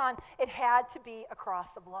only son, it had to be a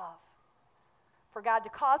cross of love. For God to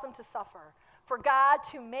cause him to suffer. For God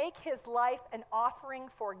to make his life an offering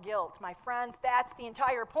for guilt. My friends, that's the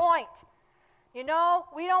entire point. You know,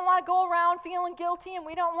 we don't want to go around feeling guilty and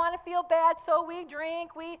we don't want to feel bad, so we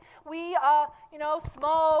drink, we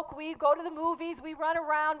smoke, we go to the movies, we run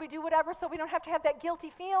around, we do whatever so we don't have to have that guilty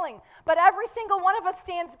feeling. But every single one of us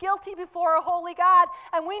stands guilty before a holy God,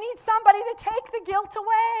 and we need somebody to take the guilt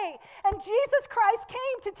away. And Jesus Christ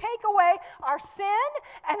came to take away our sin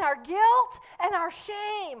and our guilt and our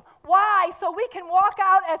shame. Why? So we can walk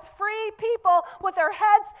out as free people with our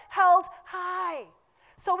heads held high.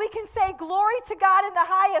 So we can say, glory to God in the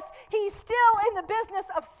highest. He's still in the business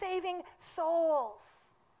of saving souls.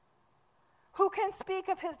 Who can speak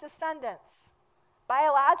of his descendants?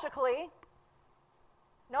 Biologically,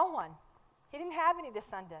 no one. He didn't have any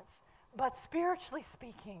descendants. But spiritually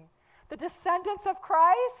speaking, the descendants of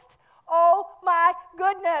Christ, oh my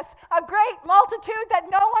goodness, a great multitude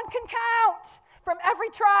that no one can count. From every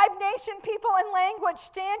tribe, nation, people, and language,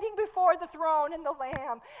 standing before the throne and the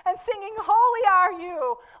Lamb, and singing, holy are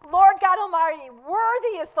you, Lord God Almighty,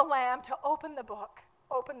 worthy is the Lamb to open the book,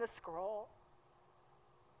 open the scroll.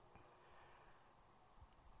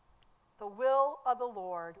 The will of the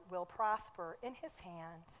Lord will prosper in his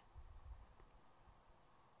hand.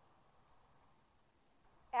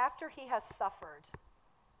 After he has suffered,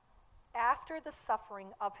 after the suffering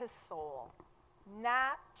of his soul,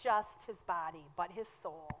 not just his body, but his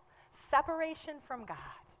soul. Separation from God.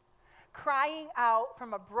 Crying out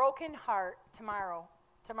from a broken heart tomorrow,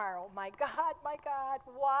 my God,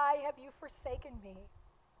 why have you forsaken me?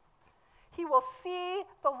 He will see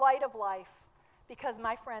the light of life because,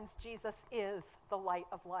 my friends, Jesus is the light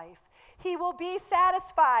of life. He will be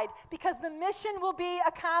satisfied because the mission will be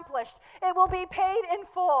accomplished. It will be paid in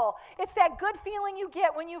full. It's that good feeling you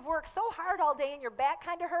get when you've worked so hard all day and your back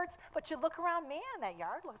kind of hurts, but you look around, man, that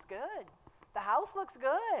yard looks good. The house looks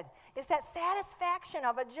good. It's that satisfaction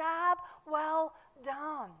of a job well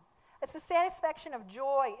done. It's the satisfaction of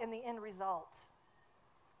joy in the end result.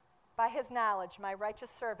 By his knowledge, my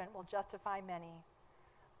righteous servant will justify many,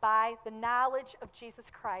 By the knowledge of Jesus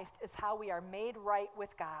Christ is how we are made right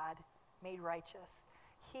with God, made righteous.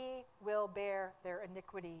 He will bear their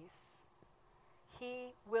iniquities.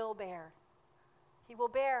 He will bear. He will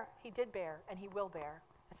bear, he did bear, and he will bear.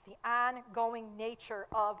 It's the ongoing nature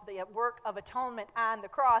of the work of atonement on the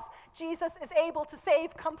cross. Jesus is able to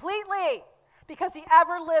save completely because he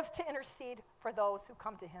ever lives to intercede for those who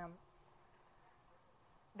come to him.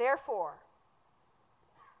 Therefore,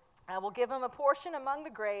 I will give him a portion among the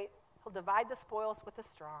great. He'll divide the spoils with the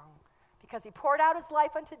strong, because he poured out his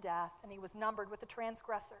life unto death, and he was numbered with the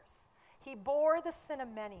transgressors. He bore the sin of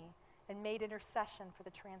many and made intercession for the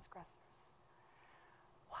transgressors.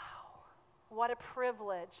 Wow, what a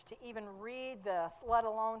privilege to even read this, let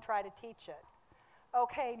alone try to teach it.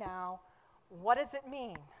 Okay, now, what does it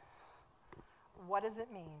mean? What does it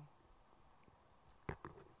mean?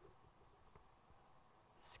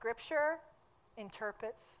 Scripture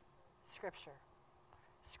interprets Scripture.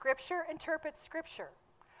 Scripture interprets Scripture.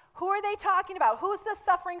 Who are they talking about? Who's the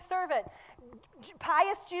suffering servant?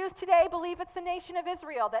 Pious Jews today believe it's the nation of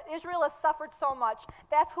Israel, that Israel has suffered so much.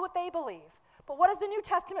 That's what they believe. But what does the New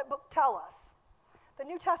Testament book tell us? The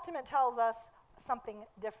New Testament tells us something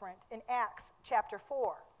different in Acts chapter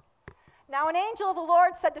 4. Now an angel of the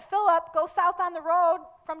Lord said to Philip, go south on the road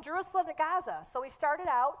from Jerusalem to Gaza. So he started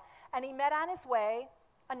out, and he met on his way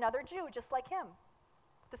another Jew just like him,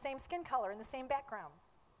 the same skin color and the same background,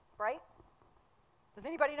 right? Does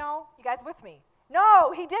anybody know? You guys with me?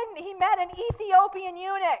 No, he didn't. He met an Ethiopian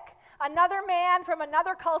eunuch, another man from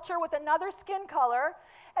another culture with another skin color,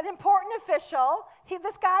 an important official.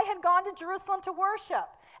 This guy had gone to Jerusalem to worship,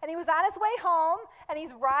 and he was on his way home, and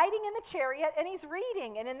he's riding in the chariot, and he's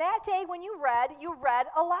reading. And in that day when you read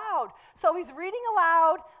aloud. So he's reading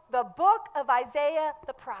aloud the book of Isaiah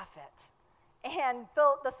the prophet. And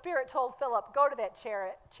the Spirit told Philip, go to that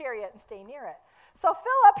chariot and stay near it. So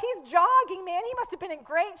Philip, he's jogging, man. He must have been in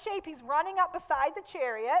great shape. He's running up beside the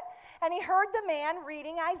chariot, and he heard the man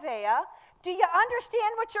reading Isaiah. Do you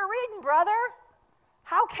understand what you're reading, brother?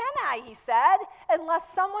 How can I, he said, unless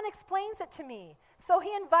someone explains it to me. So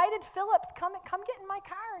he invited Philip to come get in my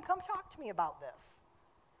car and come talk to me about this.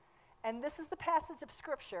 And this is the passage of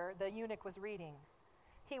Scripture the eunuch was reading.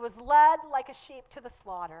 He was led like a sheep to the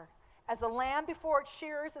slaughter, as a lamb before its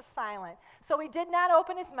shearers is silent. So he did not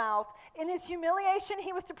open his mouth. In his humiliation,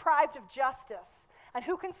 he was deprived of justice. And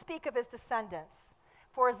who can speak of his descendants?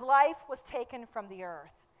 For his life was taken from the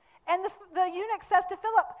earth. And the eunuch says to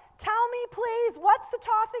Philip, tell me, please, what's the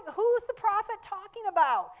topic? Who's the prophet talking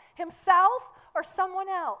about? Himself or someone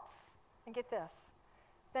else? And get this.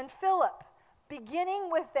 Then Philip, beginning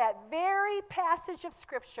with that very passage of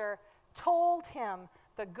Scripture, told him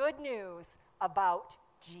the good news about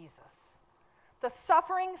Jesus. The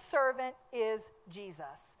suffering servant is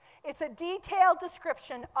Jesus. It's a detailed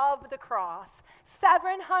description of the cross.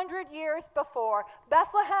 700 years before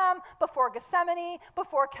Bethlehem, before Gethsemane,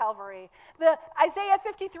 before Calvary. The Isaiah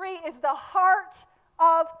 53 is the heart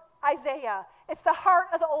of Isaiah. It's the heart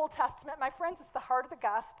of the Old Testament. My friends, it's the heart of the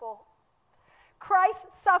gospel. Christ's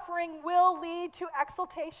suffering will lead to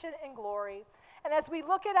exaltation and glory. And as we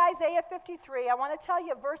look at Isaiah 53, I want to tell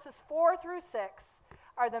you verses 4 through 6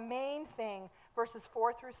 are the main thing. Verses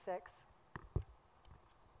 4 through 6. I'm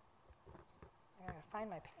going to find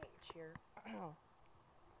my page here.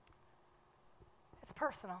 It's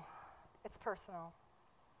personal. It's personal.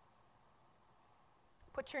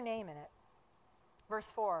 Put your name in it. Verse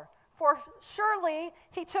 4. For surely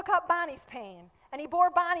he took up Bonnie's pain, and he bore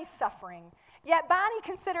Bonnie's suffering. Yet Bonnie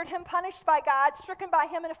considered him punished by God, stricken by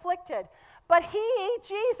him and afflicted. But he,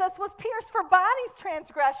 Jesus, was pierced for Bonnie's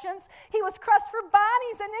transgressions. He was crushed for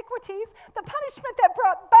Bonnie's iniquities. The punishment that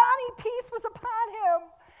brought Bonnie peace was upon him.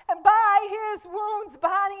 And by his wounds,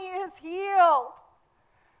 Bonnie is healed.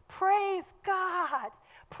 Praise God.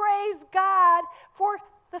 Praise God for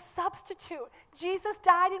the substitute. Jesus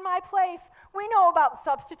died in my place. We know about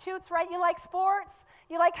substitutes, right? You like sports?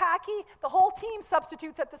 You like hockey? The whole team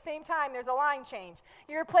substitutes at the same time. There's a line change.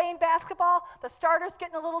 You're playing basketball. The starter's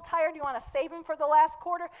getting a little tired. You want to save him for the last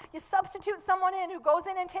quarter. You substitute someone in who goes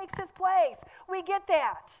in and takes his place. We get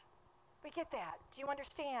that. We get that. Do you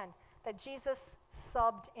understand that Jesus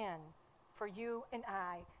subbed in for you and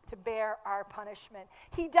I to bear our punishment?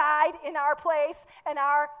 He died in our place and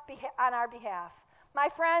on our behalf. My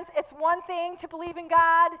friends, it's one thing to believe in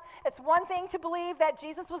God. It's one thing to believe that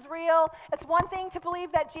Jesus was real. It's one thing to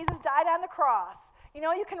believe that Jesus died on the cross. You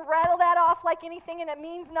know, you can rattle that off like anything and it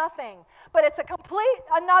means nothing. But it's a complete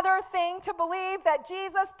another thing to believe that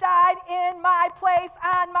Jesus died in my place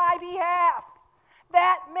on my behalf.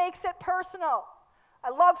 That makes it personal. I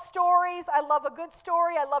love stories. I love a good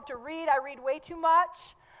story. I love to read. I read way too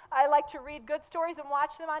much. I like to read good stories and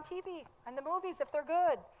watch them on TV and the movies if they're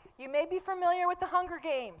good. You may be familiar with the Hunger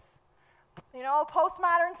Games. You know,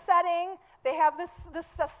 postmodern setting, they have this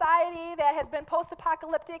society that has been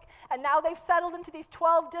post-apocalyptic, and now they've settled into these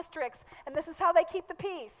 12 districts, and this is how they keep the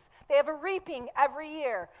peace. They have a reaping every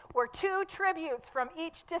year where 2 tributes from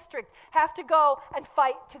each district have to go and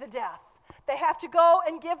fight to the death. They have to go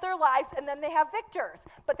and give their lives, and then they have victors,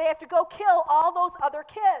 but they have to go kill all those other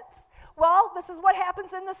kids. Well, this is what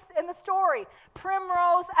happens in the story.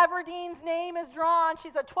 Primrose Everdene's name is drawn.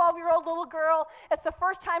 She's a 12-year-old little girl. It's the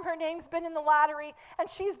first time her name's been in the lottery, and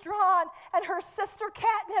she's drawn, and her sister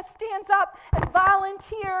Katniss stands up and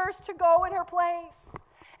volunteers to go in her place.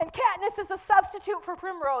 And Katniss is a substitute for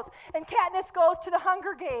Primrose, and Katniss goes to the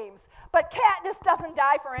Hunger Games. But Katniss doesn't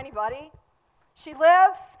die for anybody. She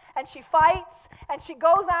lives, and she fights, and she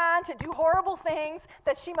goes on to do horrible things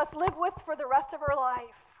that she must live with for the rest of her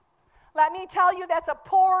life. Let me tell you, that's a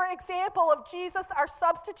poor example of Jesus, our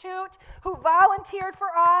substitute, who volunteered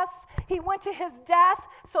for us. He went to his death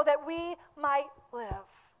so that we might live.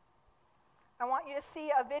 I want you to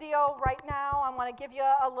see a video right now. I want to give you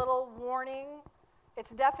a little warning.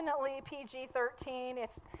 It's definitely PG-13.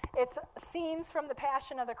 It's scenes from the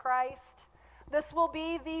Passion of the Christ. This will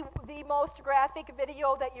be the most graphic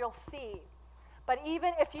video that you'll see. But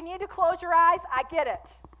even if you need to close your eyes, I get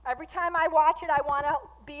it. Every time I watch it, I want to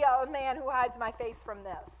be a man who hides my face from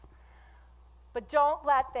this. But don't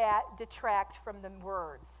let that detract from the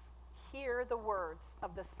words. Hear the words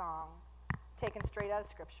of the song, taken straight out of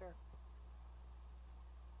Scripture.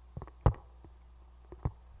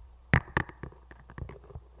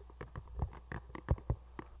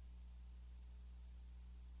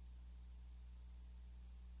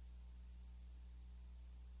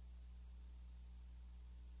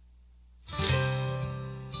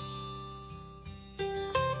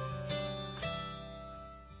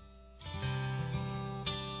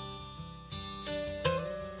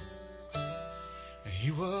 He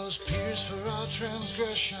was pierced for our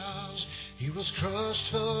transgressions, he was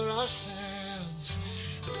crushed for our sins.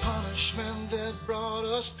 The punishment that brought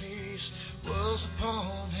us peace was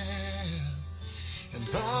upon him,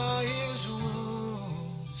 and by his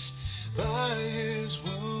wounds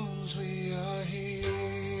we are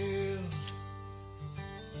healed.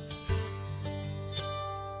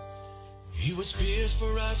 He was pierced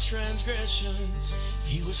for our transgressions,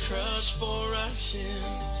 he was crushed for our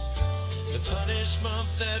sins. The punishment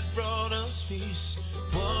that brought us peace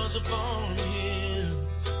was upon him,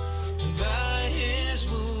 and by his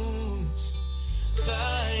wounds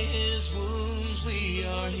we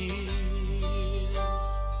are healed.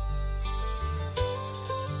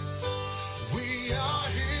 We are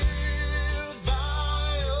healed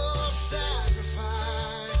by your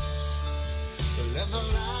sacrifice, and the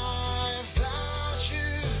life that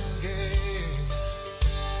you gave.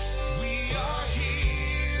 We are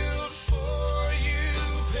healed, for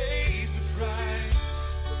you paid the price.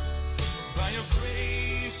 By your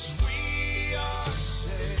grace we are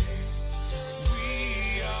saved.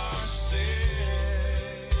 We are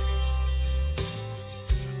saved.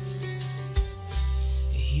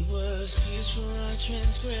 He was pierced for our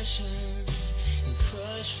transgressions and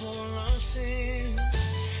crushed for our sins.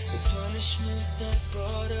 The punishment that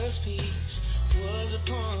brought us peace was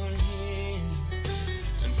upon him,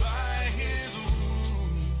 and by his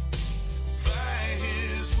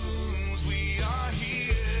wounds we are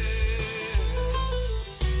healed.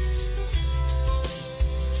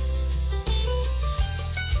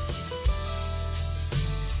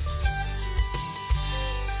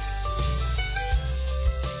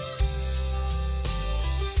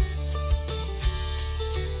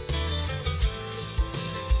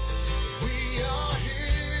 We are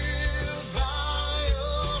healed by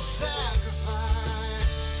your sacrifice,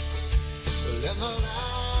 and the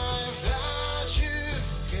life that you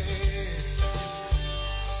gave.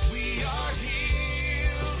 We are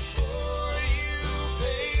healed, for you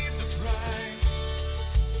paid the price.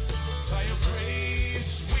 By your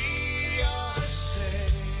grace we are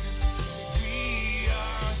saved. We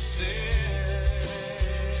are saved.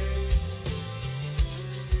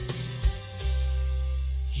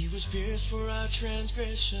 He was pierced for our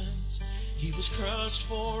transgressions, he was crushed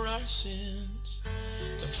for our sins.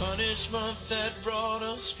 The punishment that brought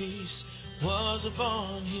us peace was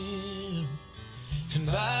upon him, and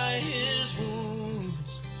by his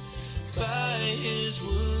wounds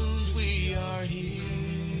we are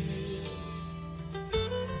healed.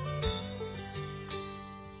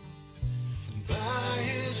 And by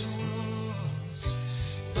his wounds.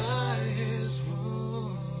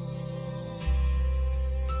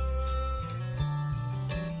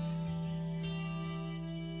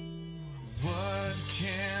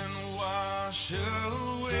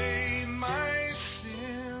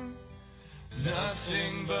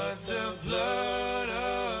 nothing but the blood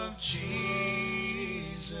of Jesus.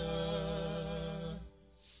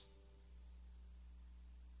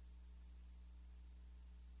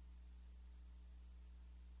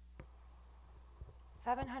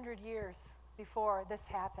 700 years before this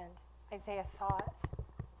happened, Isaiah saw it.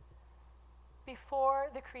 Before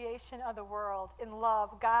the creation of the world, in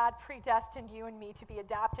love, God predestined you and me to be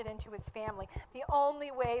adopted into his family. The only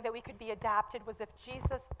way that we could be adopted was if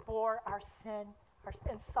Jesus bore our sin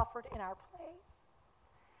and suffered in our place.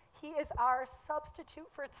 He is our substitute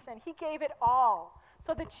for sin. He gave it all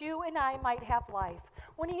so that you and I might have life.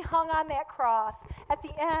 When he hung on that cross, at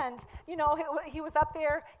the end, he was up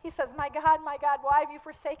there. He says, my God, why have you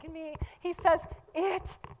forsaken me? He says,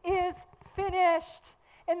 it is finished.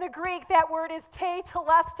 In the Greek, that word is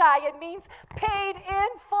tetelestai. It means paid in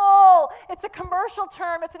full. It's a commercial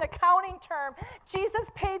term. It's an accounting term. Jesus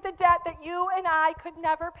paid the debt that you and I could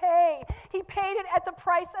never pay. He paid it at the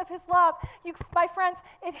price of his love. My friends,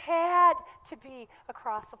 it had to be a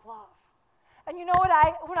cross of love. And you know what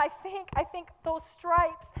when I think those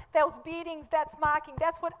stripes, those beatings, that's mocking,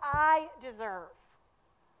 that's what I deserve.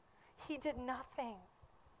 He did nothing.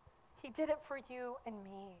 He did it for you and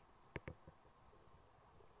me.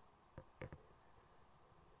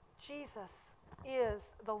 Jesus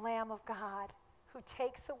is the Lamb of God who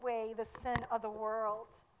takes away the sin of the world.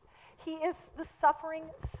 He is the suffering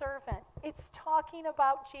servant. It's talking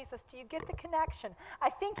about Jesus. Do you get the connection?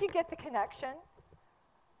 I think you get the connection.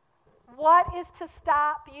 What is to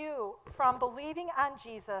stop you from believing on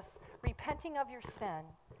Jesus, repenting of your sin,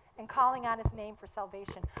 and calling on his name for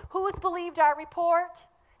salvation? Who has believed our report?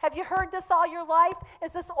 Have you heard this all your life?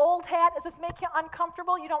 Is this old hat? Does this make you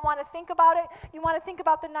uncomfortable? You don't want to think about it? You want to think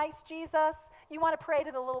about the nice Jesus? You want to pray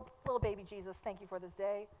to the little baby Jesus, thank you for this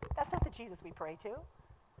day? That's not the Jesus we pray to.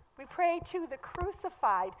 We pray to the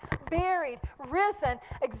crucified, buried, risen,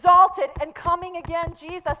 exalted, and coming again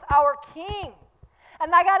Jesus, our King.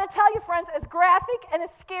 And I got to tell you, friends, as graphic and as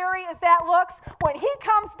scary as that looks, when he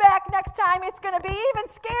comes back next time, it's going to be even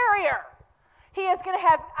scarier. He is going to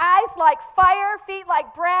have eyes like fire, feet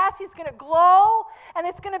like brass. He's going to glow. And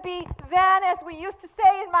it's going to be then, as we used to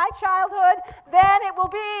say in my childhood, then it will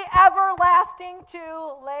be everlasting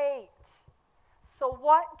too late. So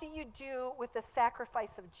what do you do with the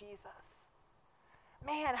sacrifice of Jesus?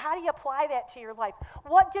 Man, how do you apply that to your life?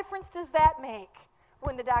 What difference does that make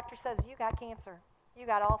when the doctor says, you got cancer, you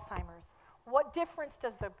got Alzheimer's? What difference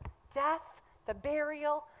does the death, the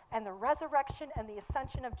burial, and the resurrection and the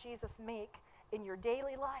ascension of Jesus make in your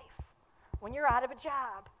daily life? When you're out of a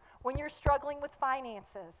job, when you're struggling with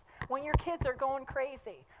finances, when your kids are going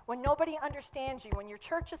crazy, when nobody understands you, when your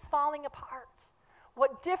church is falling apart,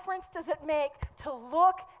 what difference does it make to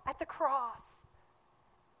look at the cross?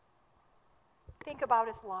 Think about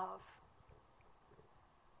his love.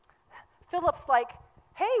 Philip's like,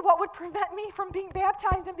 hey, what would prevent me from being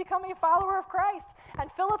baptized and becoming a follower of Christ? And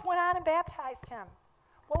Philip went on and baptized him.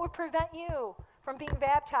 What would prevent you from being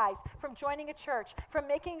baptized, from joining a church, from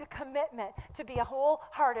making a commitment to be a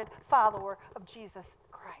wholehearted follower of Jesus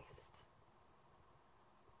Christ?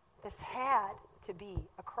 This had to be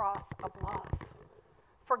a cross of love.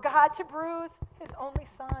 For God to bruise his only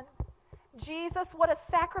son. Jesus, what a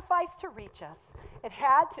sacrifice to reach us. It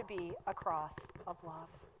had to be a cross of love.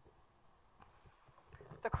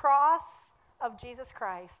 The cross of Jesus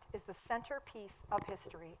Christ is the centerpiece of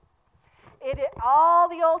history. All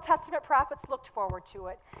the Old Testament prophets looked forward to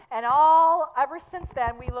it, and ever since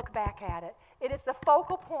then we look back at it. It is the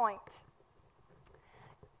focal point.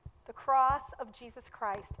 The cross of Jesus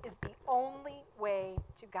Christ is the only way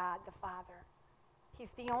to God the Father.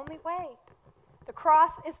 He's the only way. The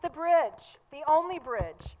cross is the bridge, the only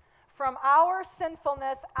bridge, from our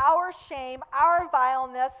sinfulness, our shame, our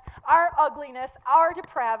vileness, our ugliness, our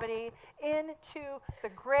depravity, into the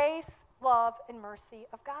grace, love, and mercy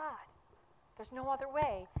of God. There's no other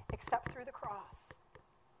way except through the cross.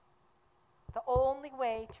 The only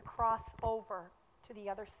way to cross over to the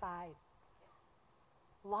other side.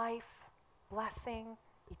 Life, blessing,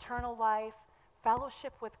 eternal life,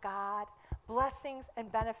 fellowship with God, blessings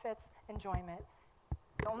and benefits, enjoyment.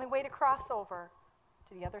 The only way to cross over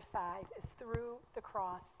to the other side is through the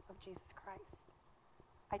cross of Jesus Christ.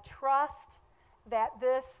 I trust that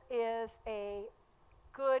this is a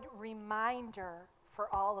good reminder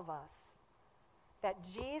for all of us that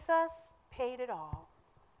Jesus paid it all.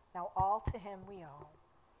 Now all to him we owe.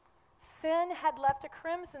 Sin had left a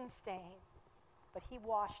crimson stain, but he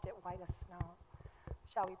washed it white as snow.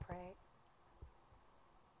 Shall we pray?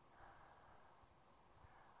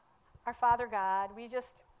 Our Father God,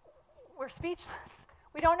 we're speechless.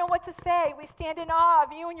 We don't know what to say. We stand in awe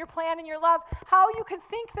of you and your plan and your love. How you can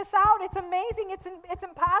think this out, it's amazing. It's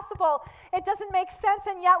impossible. It doesn't make sense.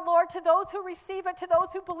 And yet, Lord, to those who receive it, to those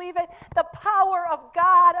who believe it, the power of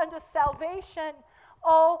God unto salvation.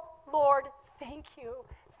 Oh, Lord, thank you.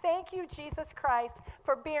 Thank you, Jesus Christ,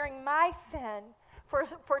 for bearing my sin,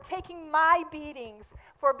 for taking my beatings,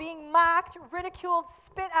 for being mocked, ridiculed,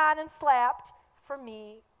 spit on, and slapped for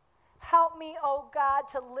me. Help me, oh God,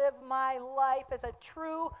 to live my life as a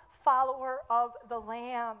true follower of the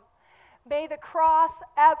Lamb. May the cross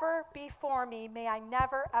ever be for me. May I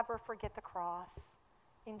never, ever forget the cross.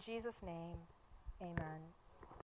 In Jesus' name, amen.